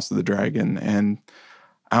rewatched House of the Dragon. And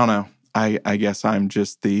I don't know. I guess I'm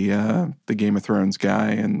just the Game of Thrones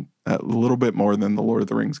guy and a little bit more than the Lord of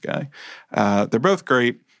the Rings guy. They're both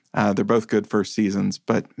great. They're both good first seasons,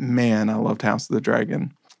 but man, I loved House of the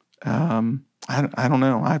Dragon. I don't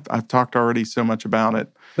know. I've talked already so much about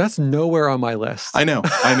it. That's nowhere on my list. I know.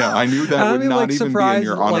 I knew that would not even be in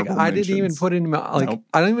your honorable mentions. I didn't even put it in my, nope.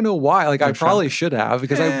 I don't even know why. I probably should have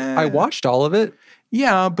because I watched all of it.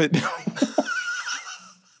 Yeah, but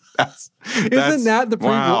isn't that the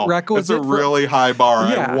prerequisite? That's a really high bar.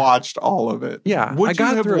 Yeah. I watched all of it. Yeah. Would you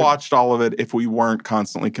have watched all of it if we weren't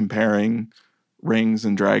constantly comparing Rings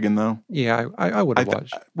and Dragon, though? Yeah, I would have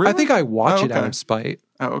watched. Really? I think I watch it out of spite.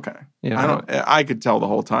 Oh, okay. Yeah, I could tell the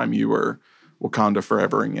whole time you were Wakanda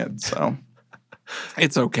forevering it, so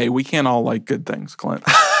it's okay. We can't all like good things, Clint.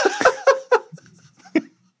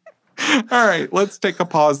 All right, let's take a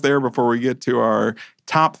pause there before we get to our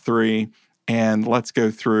top 3, and let's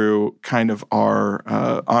go through kind of our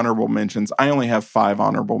honorable mentions. I only have 5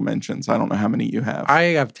 honorable mentions. I don't know how many you have. I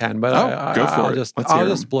have 10, but go for it. I'll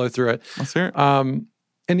just blow through it. Let's hear it.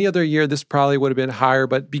 Any other year, this probably would have been higher,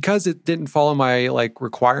 but because it didn't follow my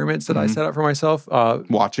requirements that I set up for myself,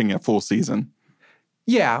 watching a full season.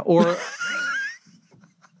 Yeah, or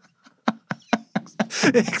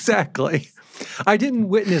exactly. I didn't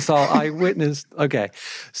witness all. I witnessed. Okay,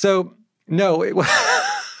 so no.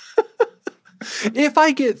 If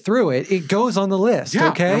I get through it, it goes on the list. Yeah,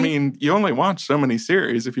 okay. I mean, you only watch so many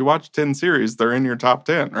series. If you watch 10 series, they're in your top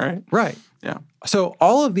 10, right? Right. Yeah. So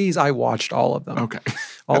all of these, I watched all of them. Okay,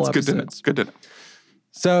 all that's good to know. Good to know.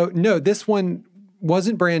 So no, this one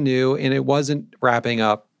wasn't brand new, and it wasn't wrapping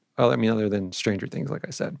up. I mean, other than Stranger Things, like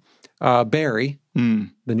I said. Barry, the new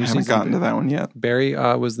season. I haven't gotten to that one yet. Barry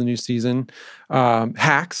was the new season.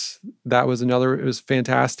 Hacks, that was another. It was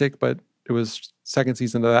fantastic, but it was second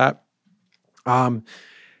season of that.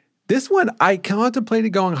 This one I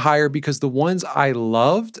contemplated going higher because the ones I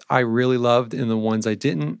really loved, and the ones I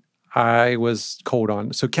didn't, I was cold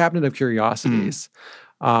on. So Cabinet of Curiosities.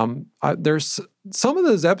 There's some of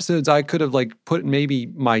those episodes I could have put in maybe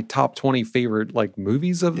my top 20 favorite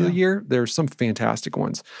movies of the year. There's some fantastic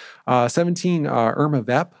ones. 17 Irma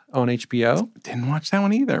Vep on HBO. Didn't watch that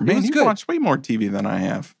one either. Man, you've watched way more TV than I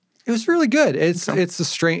have. It was really good. It's I've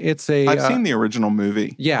seen the original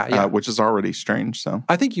movie. Yeah. Which is already strange. So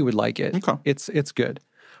I think you would like it. Okay. It's good.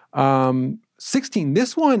 16.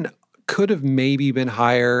 This one could have maybe been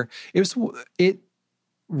higher. It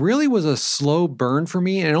really was a slow burn for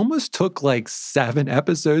me, and it almost took 7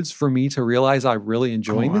 episodes for me to realize I really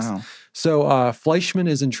enjoyed this. So Fleischman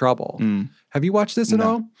is in Trouble. Have you watched this at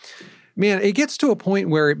all? Man, it gets to a point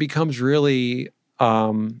where it becomes really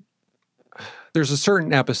there's a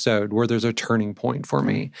certain episode where there's a turning point for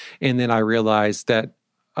me, and then I realized that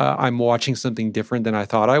I'm watching something different than I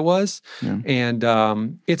thought I was. And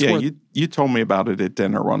it's you told me about it at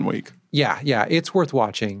dinner one week. Yeah, it's worth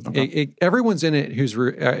watching. Okay. Everyone's in it who's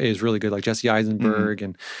is really good, like Jesse Eisenberg,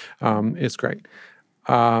 and it's great.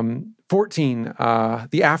 14,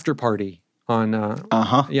 The After Party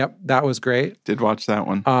on. Yep, that was great. Did watch that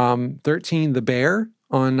one. 13, The Bear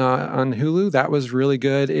on Hulu. That was really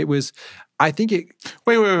good. It was. I think it.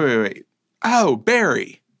 Wait. Oh,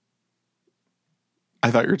 Barry. I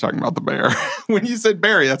thought you were talking about The Bear. When you said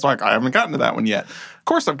Barry, that's why I haven't gotten to that one yet. Of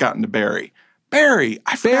course, I've gotten to Barry.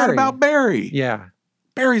 I forgot about Barry. Yeah.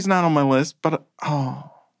 Barry's not on my list, but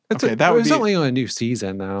okay, that would be... It was only on a new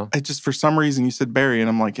season, though. It just, for some reason, you said Barry, and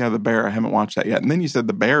I'm like, yeah, The Bear, I haven't watched that yet. And then you said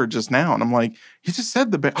The Bear just now, and I'm like, you just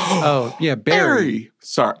said The Bear. Oh, yeah, Barry.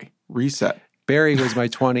 Sorry, reset. Barry was my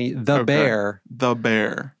 20. The Bear. The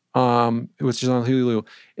Bear. It was just on Hulu.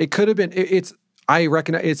 It could have been, I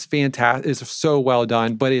recognize it's fantastic. It's so well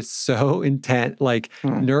done, but it's so intense,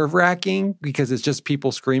 nerve-wracking because it's just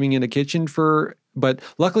people screaming in the kitchen but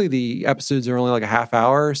luckily the episodes are only a half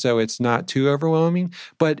hour, so it's not too overwhelming,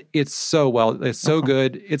 but it's so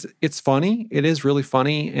good. It's funny. It is really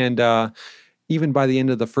funny. And even by the end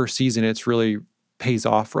of the first season, it's really pays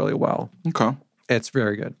off really well. Okay. It's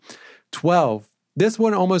very good. 12. This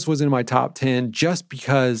one almost was in my top 10 just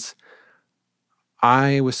because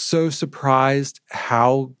I was so surprised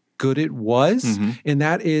how good it was. And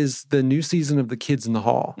that is the new season of The Kids in the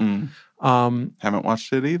Hall. Haven't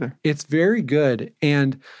watched it either. It's very good.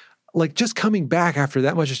 And just coming back after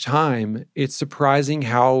that much time, it's surprising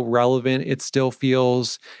how relevant it still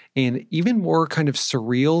feels, and even more kind of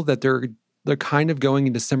surreal that they're kind of going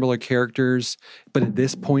into similar characters, but at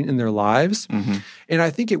this point in their lives. And I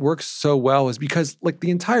think it works so well is because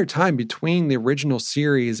the entire time between the original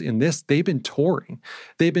series and this, they've been touring.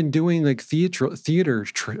 They've been doing theater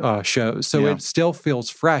shows. So it still feels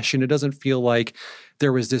fresh, and it doesn't feel like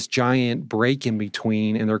there was this giant break in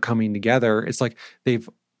between and they're coming together. It's like they've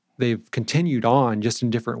continued on just in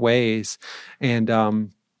different ways. And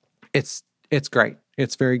it's great.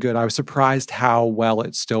 It's very good. I was surprised how well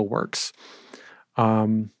it still works.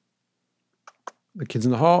 The Kids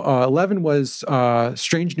in the Hall. 11 was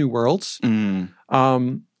Strange New Worlds. And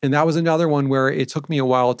that was another one where it took me a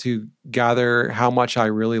while to gather how much I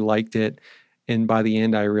really liked it. And by the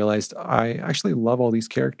end, I realized I actually love all these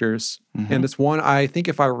characters. And it's one, I think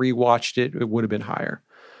if I rewatched it, it would have been higher.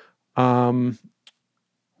 And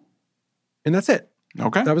that's it.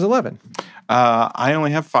 Okay. That was 11. I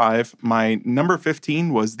only have 5. My number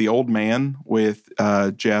 15 was The Old Man with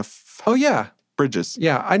Jeff Oh, yeah. Bridges.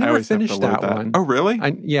 Yeah, I never always have to finished load that one. Oh, really?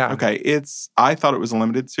 Yeah. Okay. I thought it was a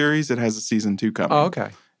limited series. It has a season 2 coming. Oh, okay.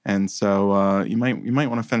 And so you might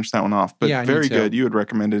want to finish that one off. But Yeah, I very need to. good. You had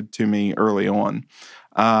recommended to me early on.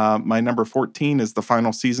 My number 14 is the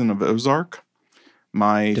final season of Ozark.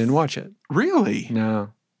 Didn't watch it. Really?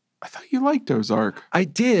 No. I thought you liked Ozark. I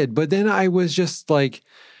did, but then I was just like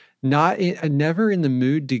never in the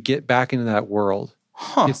mood to get back into that world.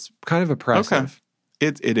 Huh. It's kind of oppressive.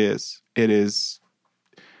 Okay. It is. It is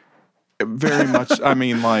very much. I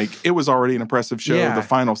mean, like, it was already an oppressive show. Yeah. The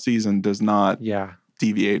final season does not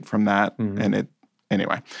deviate from that. Mm-hmm. And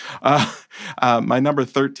anyway. My number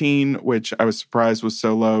 13, which I was surprised was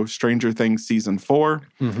so low, Stranger Things Season 4.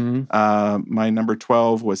 Mm-hmm. My number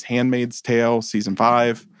 12 was Handmaid's Tale Season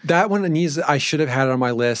 5. That one I should have had it on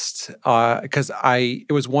my list because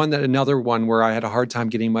it was another one where I had a hard time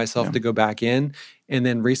getting myself to go back in. And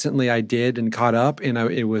then recently I did and caught up, and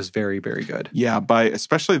it was very, very good. Yeah,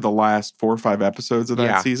 especially the last 4 or 5 episodes of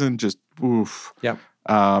that season, just oof. Yep.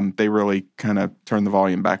 They really kind of turned the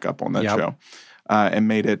volume back up on that show and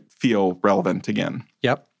made it feel relevant again.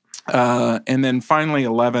 Yep. And then finally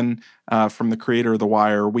 11 from the creator of The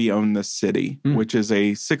Wire, We Own This City, which is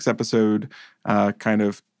a 6-episode kind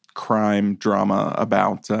of crime drama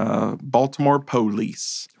about Baltimore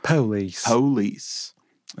police. Really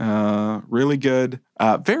good.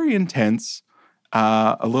 Very intense.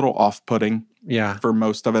 A little off-putting. Yeah. For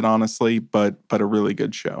most of it, honestly, but a really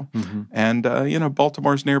good show. Mm-hmm. And,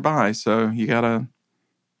 Baltimore's nearby, so you got to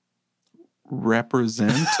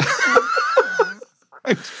represent.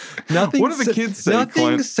 What do the kids say, Nothing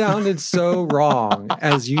Clint? sounded so wrong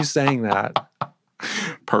as you saying that.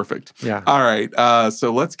 Perfect. Yeah. All right.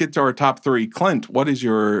 So let's get to our top 3. Clint, what is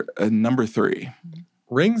your number 3?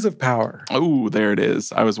 Rings of Power. Oh, there it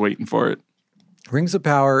is. I was waiting for it. Rings of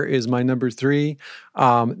Power is my number 3.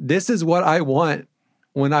 This is what I want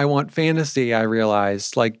when I want fantasy, I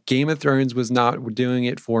realized. Like, Game of Thrones was not doing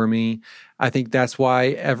it for me. I think that's why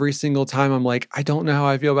every single time I'm like, I don't know how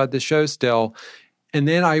I feel about this show still. And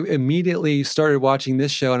then I immediately started watching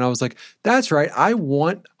this show and I was like, that's right. I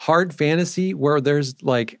want hard fantasy where there's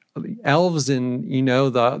like elves and,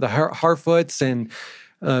 the Harfoots and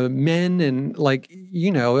men and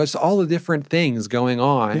there's all the different things going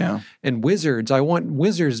on. Yeah. And wizards. I want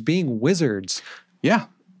wizards being wizards. Yeah.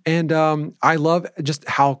 And I love just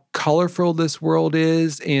how colorful this world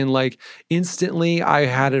is. And instantly I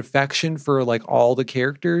had affection for all the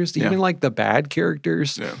characters, even the bad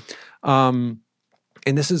characters. Yeah.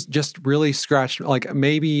 And this is just really scratched.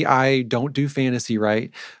 Maybe I don't do fantasy right,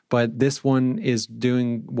 but this one is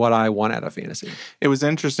doing what I want out of fantasy. It was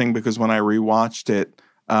interesting because when I rewatched it,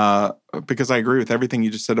 because I agree with everything you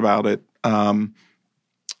just said about it,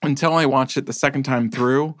 until I watched it the second time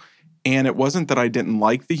through, and it wasn't that I didn't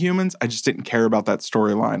like the humans, I just didn't care about that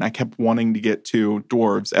storyline. I kept wanting to get to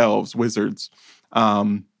dwarves, elves, wizards.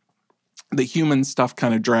 The human stuff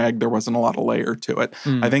kind of dragged. There wasn't a lot of layer to it.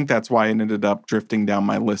 I think that's why it ended up drifting down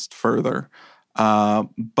my list further.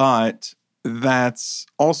 But that's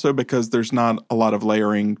also because there's not a lot of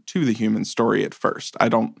layering to the human story at first. I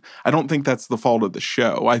don't think that's the fault of the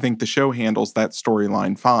show. I think the show handles that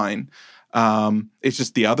storyline fine. It's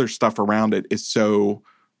just the other stuff around it is so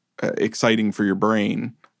exciting for your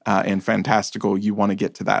brain and fantastical. You want to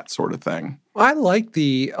get to that sort of thing. I like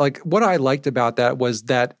what I liked about that was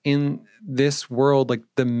that in this world,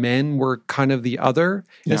 the men were kind of the other,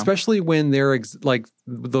 especially when they're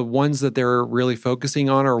the ones that they're really focusing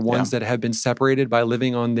on are ones that have been separated by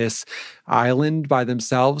living on this island by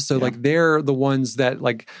themselves. So they're the ones that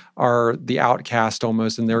are the outcast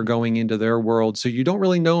almost, and they're going into their world. So you don't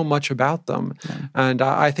really know much about them. Yeah. And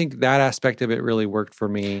I think that aspect of it really worked for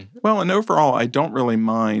me. Well, and overall, I don't really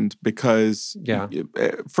mind because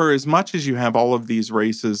for as much as you have all of these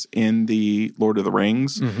races in the Lord of the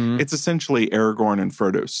Rings, it's essentially Aragorn and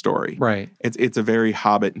Frodo's story. Right. It's a very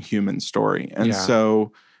Hobbit and human story. And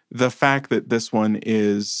so the fact that this one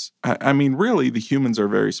is, I mean, really the humans are a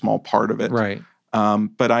very small part of it. Right.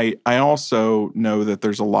 But I also know that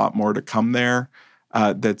there's a lot more to come there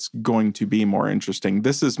that's going to be more interesting.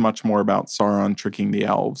 This is much more about Sauron tricking the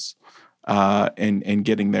elves. And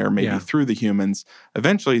getting there maybe through the humans.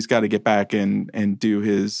 Eventually, he's got to get back and do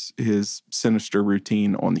his sinister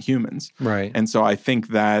routine on the humans. Right. And so I think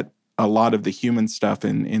that a lot of the human stuff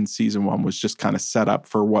in season 1 was just kind of set up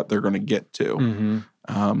for what they're going to get to.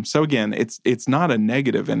 So again, it's not a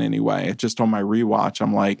negative in any way. It's just on my rewatch,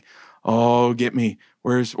 I'm like, oh, get me.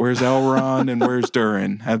 Where's Elrond and where's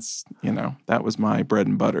Durin? That's, that was my bread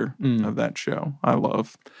and butter of that show. I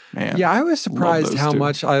love, man. Yeah, I was surprised how two.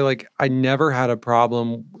 much I never had a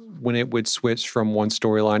problem when it would switch from one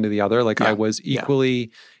storyline to the other. Like I was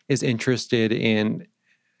equally as interested in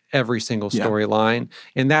every single storyline.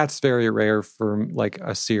 And that's very rare for like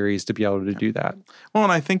a series to be able to do that. Well,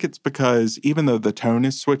 and I think it's because even though the tone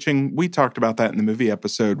is switching, we talked about that in the movie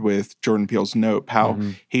episode with Jordan Peele's Nope, how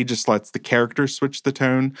he just lets the characters switch the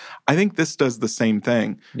tone. I think this does the same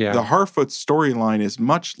thing. Yeah. The Harfoot storyline is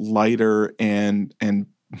much lighter and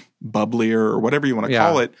bubblier or whatever you want to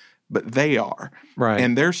call it, but they are. Right.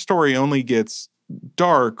 And their story only gets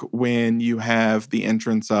dark when you have the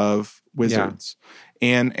entrance of wizards.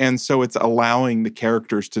 And so it's allowing the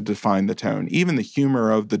characters to define the tone. Even the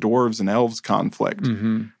humor of the dwarves and elves conflict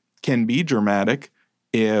can be dramatic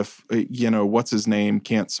if, what's his name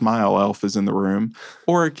can't smile, elf is in the room.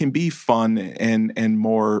 Or it can be fun and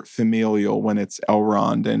more familial when it's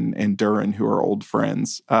Elrond and Durin, who are old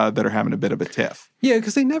friends that are having a bit of a tiff. Yeah,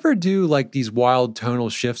 because they never do like these wild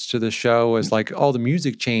tonal shifts to the show as like, the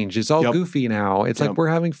music changed. It's all goofy now. It's like we're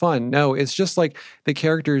having fun. No, it's just like the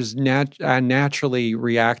characters naturally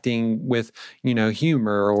reacting with,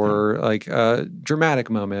 humor or like a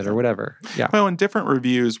dramatic moment or whatever. Yeah. Well, in different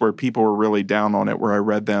reviews where people were really down on it, where I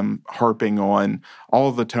read them harping on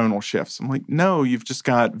all the tonal shifts. I'm like, no, you've just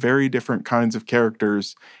got very different kinds of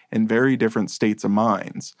characters and very different states of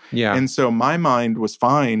minds. Yeah. And so my mind was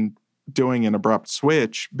fine doing an abrupt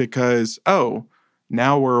switch because,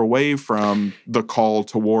 now we're away from the call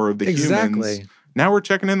to war of the humans. Now we're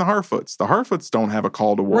checking in the Harfoots. The Harfoots don't have a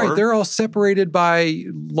call to war. Right. They're all separated by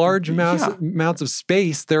large amounts of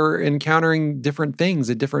space. They're encountering different things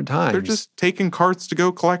at different times. They're just taking carts to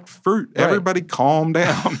go collect fruit. Right. Everybody calm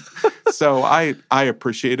down. So I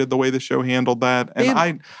appreciated the way the show handled that.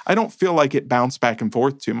 And I don't feel like it bounced back and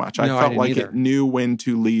forth too much. I felt like it knew when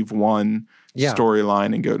to leave one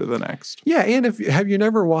storyline and go to the next. Yeah, and have you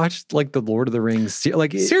never watched like the Lord of the Rings?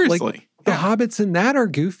 Like seriously, like, the hobbits in that are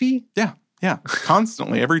goofy. Yeah,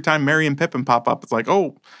 constantly. Every time Merry and Pippin pop up, it's like,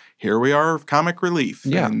 oh, here we are, comic relief.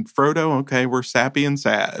 Yeah. And Frodo, okay, we're sappy and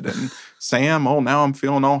sad. And Sam, now I'm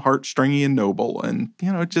feeling all heartstringy and noble. And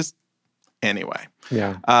just anyway.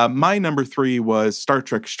 Yeah. My number 3 was Star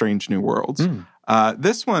Trek: Strange New Worlds.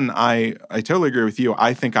 This one, I totally agree with you.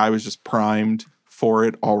 I think I was just primed for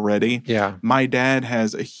it already. Yeah. My dad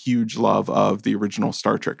has a huge love of the original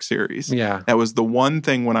Star Trek series. Yeah. That was the one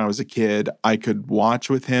thing when I was a kid I could watch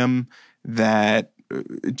with him that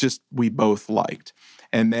just we both liked.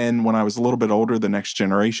 And then when I was a little bit older, The Next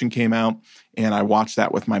Generation came out, and I watched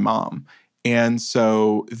that with my mom. And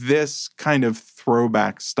so this kind of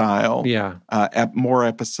throwback style, more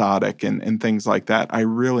episodic and things like that, I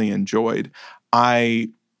really enjoyed. I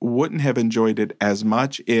wouldn't have enjoyed it as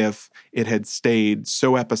much if it had stayed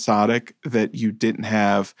so episodic that you didn't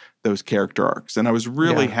have those character arcs. And I was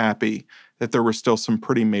really happy that there were still some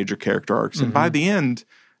pretty major character arcs. And by the end,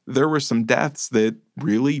 there were some deaths that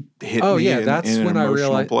really hit me in an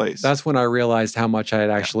emotional place. That's when I realized how much I had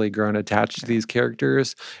actually grown attached to these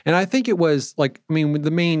characters. And I think it was like,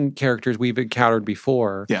 the main characters we've encountered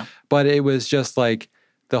before, but it was just like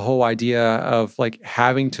the whole idea of like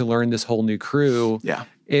having to learn this whole new crew. Yeah.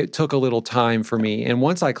 It took a little time for me. And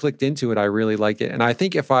once I clicked into it, I really liked it. And I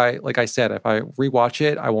think if I rewatch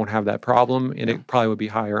it, I won't have that problem. And it probably would be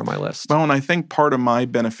higher on my list. Well, and I think part of my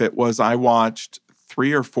benefit was I watched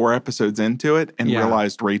 3 or 4 episodes into it and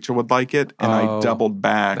realized Rachel would like it. And I doubled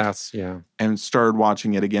back and started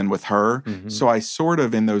watching it again with her. So I sort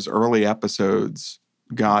of, in those early episodes,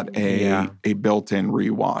 got a built-in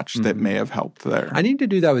rewatch that may have helped there. I need to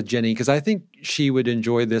do that with Jenny because I think she would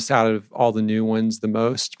enjoy this out of all the new ones the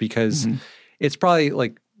most because it's probably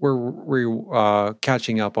like we're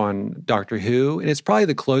catching up on Doctor Who, and it's probably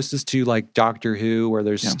the closest to like Doctor Who where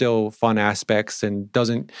there's still fun aspects and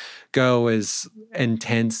doesn't go as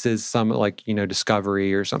intense as some like,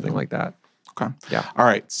 Discovery or something like that. Okay. Yeah. All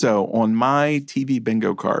right. So on my TV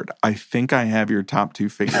bingo card, I think I have your top 2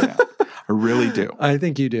 figured out. I really do. I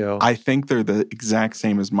think you do. I think they're the exact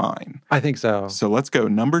same as mine. I think so. So let's go.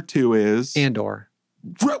 Number 2 is Andor.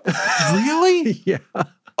 Really? Yeah.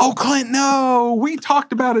 Oh, Clint, no. We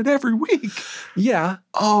talked about it every week. Yeah.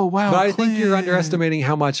 Oh, wow. But I think you're underestimating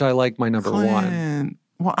how much I like my number 1.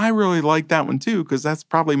 Well, I really like that one too, because that's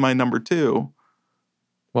probably my number 2.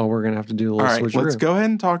 Well, we're going to have to do a little switcheroo. All right, let's go ahead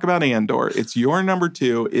and talk about Andor. It's your number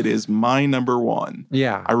 2. It is my number 1.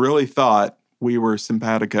 Yeah. I really thought we were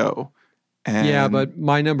simpatico. Yeah, but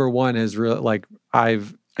my number 1 is really like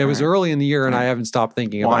I've It was early in the year, and I haven't stopped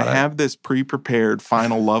thinking about it. I have this pre-prepared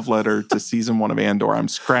final love letter to season 1 of Andor. I'm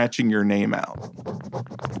scratching your name out.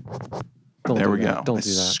 There we go. Don't I do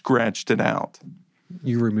that. Scratched it out.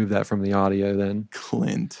 You remove that from the audio then.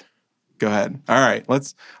 Clint. Go ahead. All right.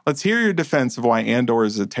 Let's hear your defense of why Andor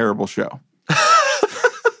is a terrible show.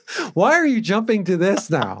 Why are you jumping to this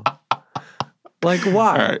now? Like,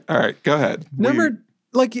 why? All right. Go ahead.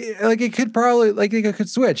 Like it could probably, like it could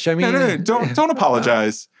switch. I mean, no. Don't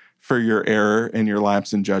apologize for your error and your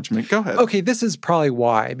lapse in judgment. Go ahead. Okay, this is probably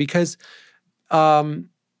why, because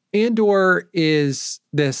Andor is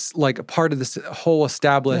this like a part of this whole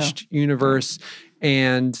established universe,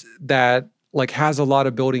 and that like has a lot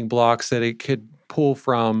of building blocks that it could pull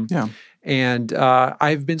from. Yeah. And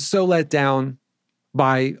I've been so let down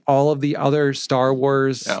by all of the other Star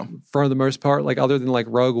Wars for the most part, like other than like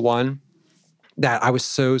Rogue One, that I was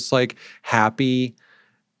so like happy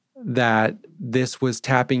that this was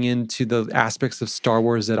tapping into the aspects of Star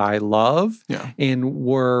Wars that I love and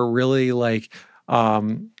were really like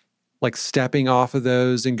stepping off of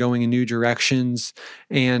those and going in new directions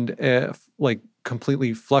and like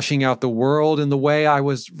completely flushing out the world in the way I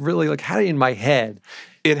was really like had it in my head.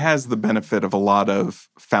 It has the benefit of a lot of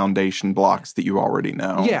foundation blocks that you already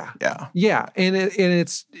know. Yeah. And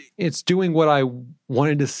it's doing what I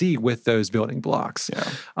wanted to see with those building blocks. Yeah.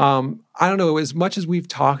 I don't know, as much as we've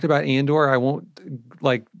talked about Andor, I won't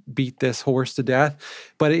like beat this horse to death,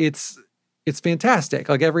 but it's fantastic.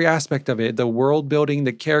 Like every aspect of it, the world building,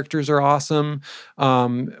 the characters are awesome.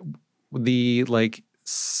 The like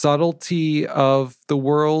subtlety of the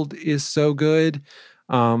world is so good.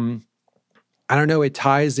 I don't know, it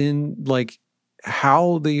ties in like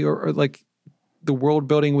how the world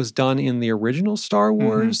building was done in the original Star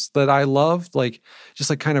Wars that I loved, like just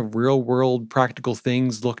like kind of real world practical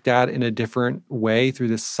things looked at in a different way through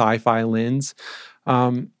this sci-fi lens.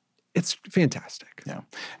 It's fantastic. Yeah.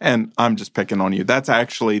 And I'm just picking on you. That's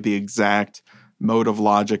actually the exact mode of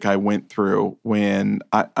logic I went through when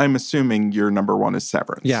I'm assuming your number 1 is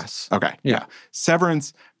Severance. Yes. Okay. Yeah.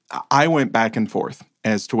 Severance, I went back and forth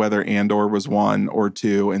as to whether Andor was 1 or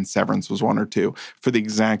 2 and Severance was 1 or 2 for the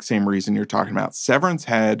exact same reason you're talking about. Severance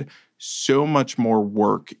had so much more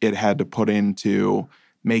work it had to put into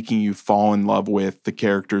making you fall in love with the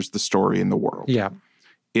characters, the story, and the world. Yeah.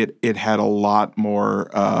 It had a lot more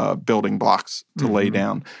building blocks to lay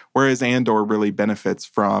down, whereas Andor really benefits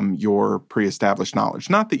from your pre-established knowledge.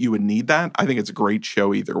 Not that you would need that. I think it's a great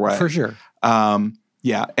show either way. For sure.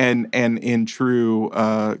 Yeah, and in true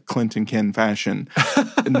Clint and Ken fashion,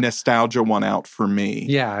 nostalgia won out for me.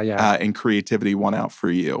 Yeah. And creativity won out for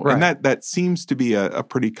you. Right. And that seems to be a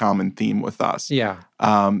pretty common theme with us. Yeah.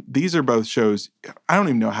 These are both shows, I don't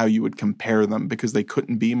even know how you would compare them because they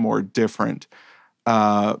couldn't be more different.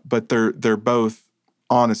 But they're both,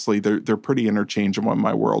 honestly, they're pretty interchangeable in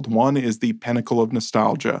my world. One is the pinnacle of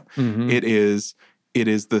nostalgia. It is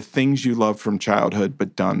the things you love from childhood,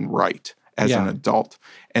 but done right as an adult.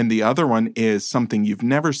 And the other one is something you've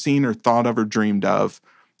never seen or thought of or dreamed of,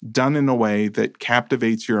 done in a way that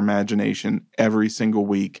captivates your imagination every single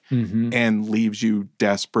week and leaves you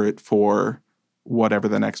desperate for whatever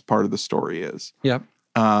the next part of the story is. Yep.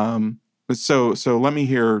 So let me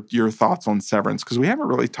hear your thoughts on Severance, because we haven't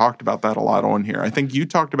really talked about that a lot on here. I think you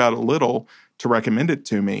talked about it a little to recommend it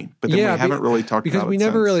to me, but then we haven't really talked about it because we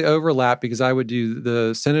never really overlap, because I would do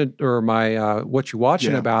the Senate or my what you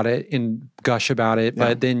watching about it and gush about it,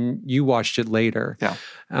 but then you watched it later. Yeah.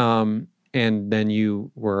 And then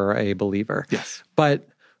you were a believer. Yes. But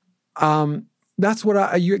that's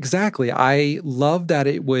what exactly. I love that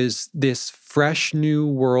it was this fresh new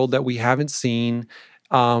world that we haven't seen.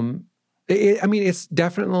 It's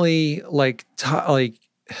definitely like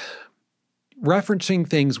referencing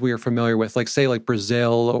things we are familiar with, like say like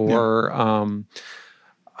Brazil or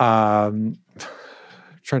trying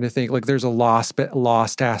to think, like there's a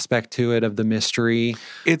lost aspect to it of the mystery.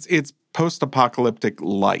 It's post-apocalyptic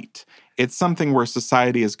light. It's something where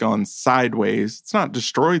society has gone sideways. It's not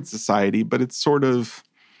destroyed society, but it's sort of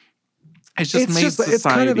society. It's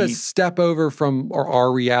kind of a step over from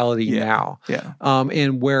our reality now. Yeah.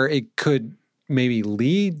 And where it could maybe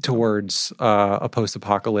lead towards a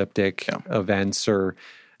post-apocalyptic events, or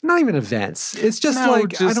not even events. It's just I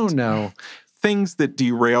don't know. Things that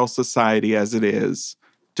derail society as it is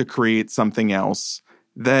to create something else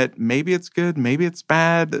that maybe it's good, maybe it's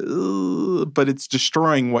bad, but it's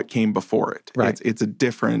destroying what came before it. Right. It's a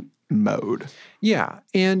different mode. Yeah.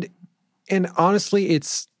 And honestly,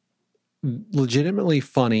 it's legitimately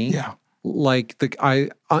funny. Yeah. Like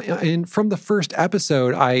and from the first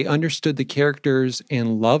episode, I understood the characters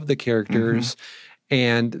and loved the characters,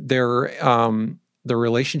 and their the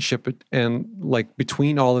relationship and like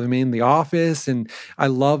between all of them in the office. And I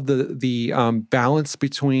love the balance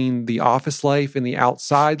between the office life and the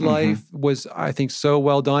outside life was, I think, so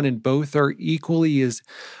well done. And both are equally as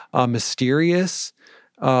mysterious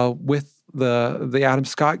with the Adam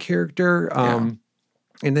Scott character. And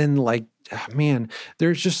then like, man,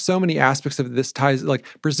 there's just so many aspects of this ties. Like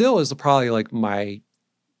Brazil is probably like my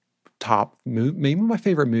top movie, maybe my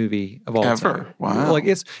favorite movie of all time. Wow. Like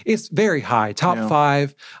it's very high, top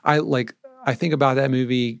 5. I think about that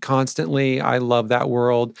movie constantly. I love that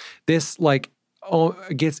world. This like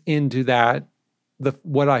gets into that,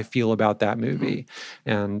 what I feel about that movie.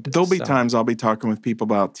 And there'll be times I'll be talking with people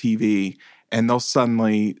about TV and they'll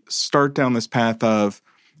suddenly start down this path of,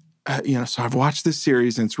 so I've watched this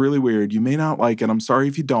series and it's really weird. You may not like it. I'm sorry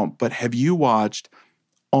if you don't, but have you watched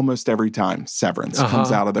almost every time Severance comes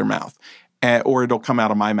out of their mouth, or it'll come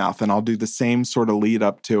out of my mouth and I'll do the same sort of lead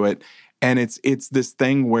up to it. And it's this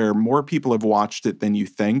thing where more people have watched it than you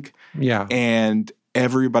think. Yeah. And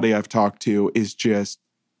everybody I've talked to is just,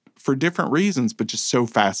 for different reasons, but just so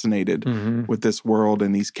fascinated with this world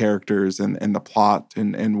and these characters and the plot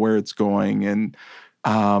and where it's going. And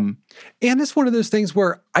it's one of those things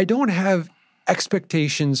where I don't have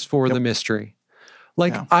expectations for the mystery.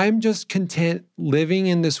 Like, I'm just content living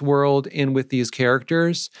in this world and with these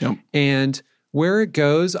characters. And where it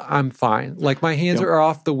goes, I'm fine. Like, my hands are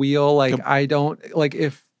off the wheel. Like, I don't, like,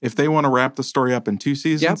 if they want to wrap the story up in 2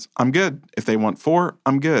 seasons, I'm good. If they want 4,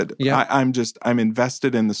 I'm good. I'm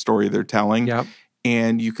invested in the story they're telling.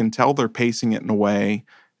 And you can tell they're pacing it in a way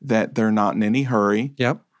that they're not in any hurry.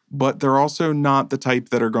 But they're also not the type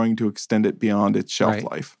that are going to extend it beyond its shelf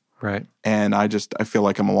life. Right. And I feel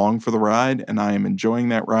like I'm along for the ride and I am enjoying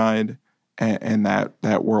that ride and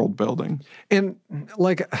that world building. And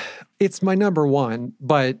like, it's my number one,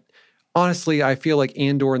 but honestly, I feel like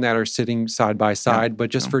Andor and that are sitting side by side,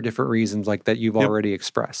 but just for different reasons like that you've already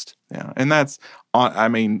expressed. Yeah. And that's, I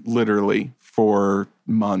mean, literally for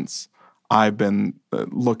months, I've been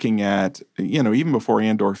looking at, even before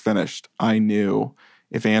Andor finished, I knew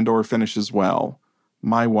if Andor finishes well,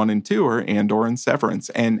 my 1 and 2 are Andor and Severance.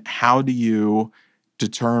 And how do you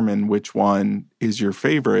determine which one is your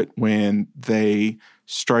favorite when they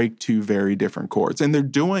strike 2 very different chords? And they're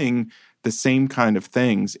doing the same kind of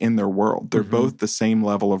things in their world. They're both the same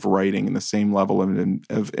level of writing and the same level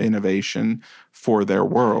of innovation for their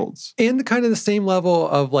worlds. And kind of the same level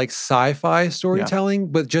of like sci-fi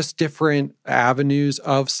storytelling, but just different avenues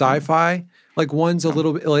of sci-fi. Like one's a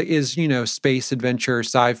little bit like is, space adventure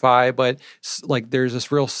sci-fi, but like there's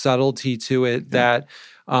this real subtlety to it that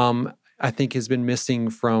I think has been missing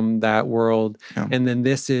from that world. And then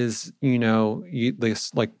this is,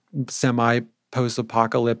 this like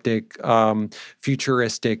semi-post-apocalyptic,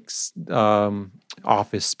 futuristic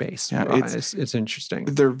office space. It's interesting.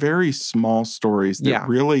 They're very small stories that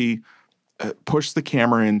really push the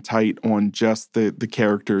camera in tight on just the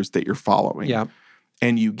characters that you're following.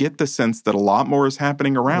 And you get the sense that a lot more is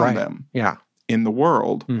happening around them in the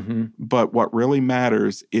world. But what really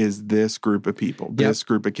matters is this group of people, this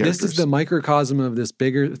group of characters. This is the microcosm of this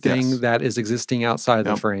bigger thing that is existing outside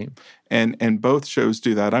the frame. And both shows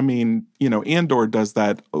do that. I mean, Andor does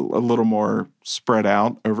that a little more spread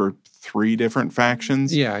out over 3 different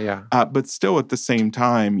factions. But still at the same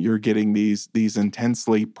time, you're getting these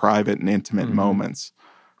intensely private and intimate moments.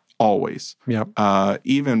 Always.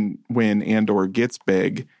 Even when Andor gets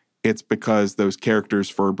big, it's because those characters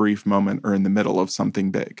for a brief moment are in the middle of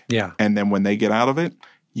something big. And then when they get out of it,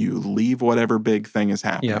 you leave whatever big thing is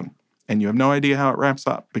happening. And you have no idea how it wraps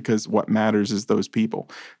up because what matters is those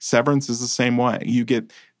people. Severance is the same way. You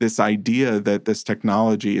get this idea that this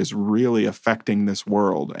technology is really affecting this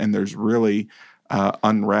world and there's really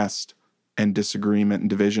unrest and disagreement and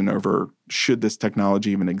division over should this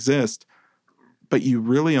technology even exist. But you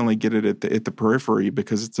really only get it at the periphery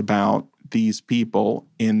because it's about these people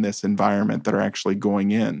in this environment that are actually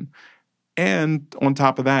going in. And on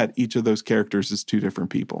top of that, each of those characters is 2 different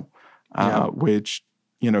people, which,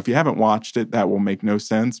 if you haven't watched it, that will make no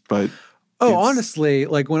sense. But honestly,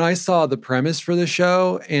 like when I saw the premise for the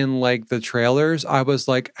show and like the trailers, I was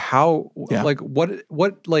like, how, like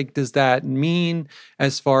what like does that mean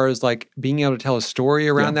as far as like being able to tell a story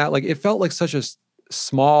around that? Like it felt like such a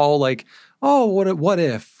small, like, oh, what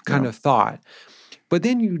if kind of thought. But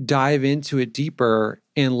then you dive into it deeper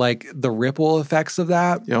and like the ripple effects of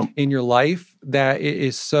that in your life, that it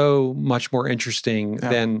is so much more interesting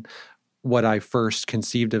than what I first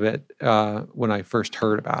conceived of it when I first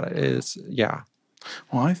heard about it.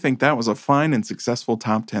 Well, I think that was a fine and successful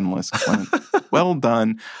top 10 list, Clint. Well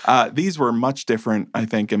done. These were much different, I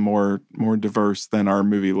think, and more diverse than our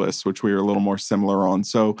movie lists, which we were a little more similar on.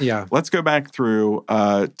 So let's go back through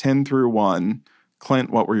 10 through 1. Clint,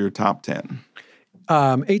 what were your top 10?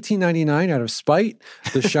 1899, Out of Spite,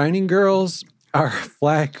 The Shining Girls, Our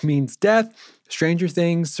Flag Means Death, Stranger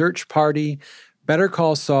Things, Search Party, Better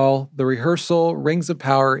Call Saul, The Rehearsal, Rings of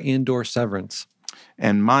Power, Andor, Severance.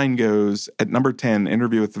 And mine goes at number 10,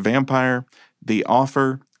 Interview with the Vampire, The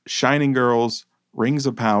Offer, Shining Girls, Rings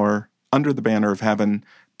of Power, Under the Banner of Heaven,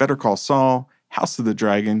 Better Call Saul, House of the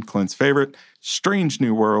Dragon, Clint's favorite, Strange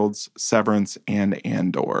New Worlds, Severance, and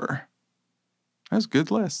Andor. That's a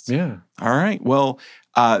good list. Yeah. All right. Well,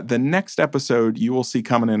 the next episode you will see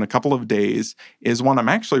coming in a couple of days is one I'm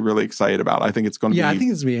actually really excited about. I think it's going to be I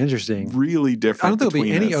think it's going to be interesting. Really different. I don't think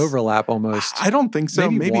there'll be any overlap almost. I don't think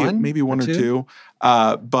so. Maybe one or two.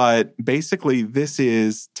 But basically, this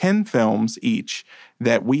is 10 films each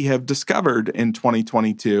that we have discovered in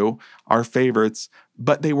 2022, our favorites,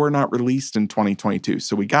 but they were not released in 2022.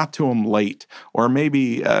 So we got to them late. Or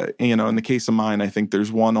maybe, in the case of mine, I think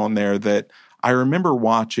there's one on there that I remember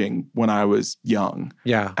watching when I was young.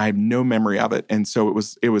 Yeah. I have no memory of it. And so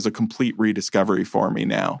it was a complete rediscovery for me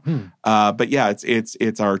now. But yeah,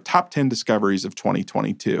 it's our top 10 discoveries of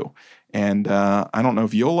 2022. And I don't know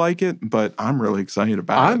if you'll like it, but I'm really excited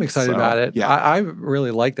about it. I'm excited about it. Yeah. I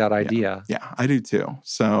really like that idea. Yeah, I do too.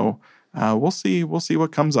 So we'll see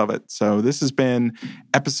what comes of it. So this has been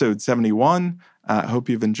episode 71. I hope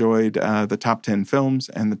you've enjoyed the top 10 films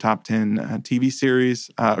and the top 10 TV series.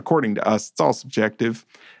 According to us, it's all subjective.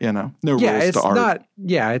 No rules to art.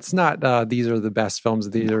 It's not these are the best films.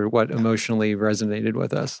 These are what emotionally resonated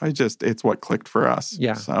with us. It's what clicked for us.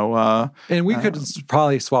 Yeah. So, and we could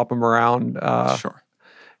probably swap them around sure.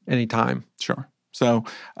 Anytime. Sure. So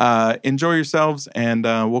enjoy yourselves, and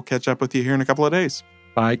we'll catch up with you here in a couple of days.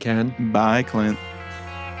 Bye, Ken. Bye, Clint.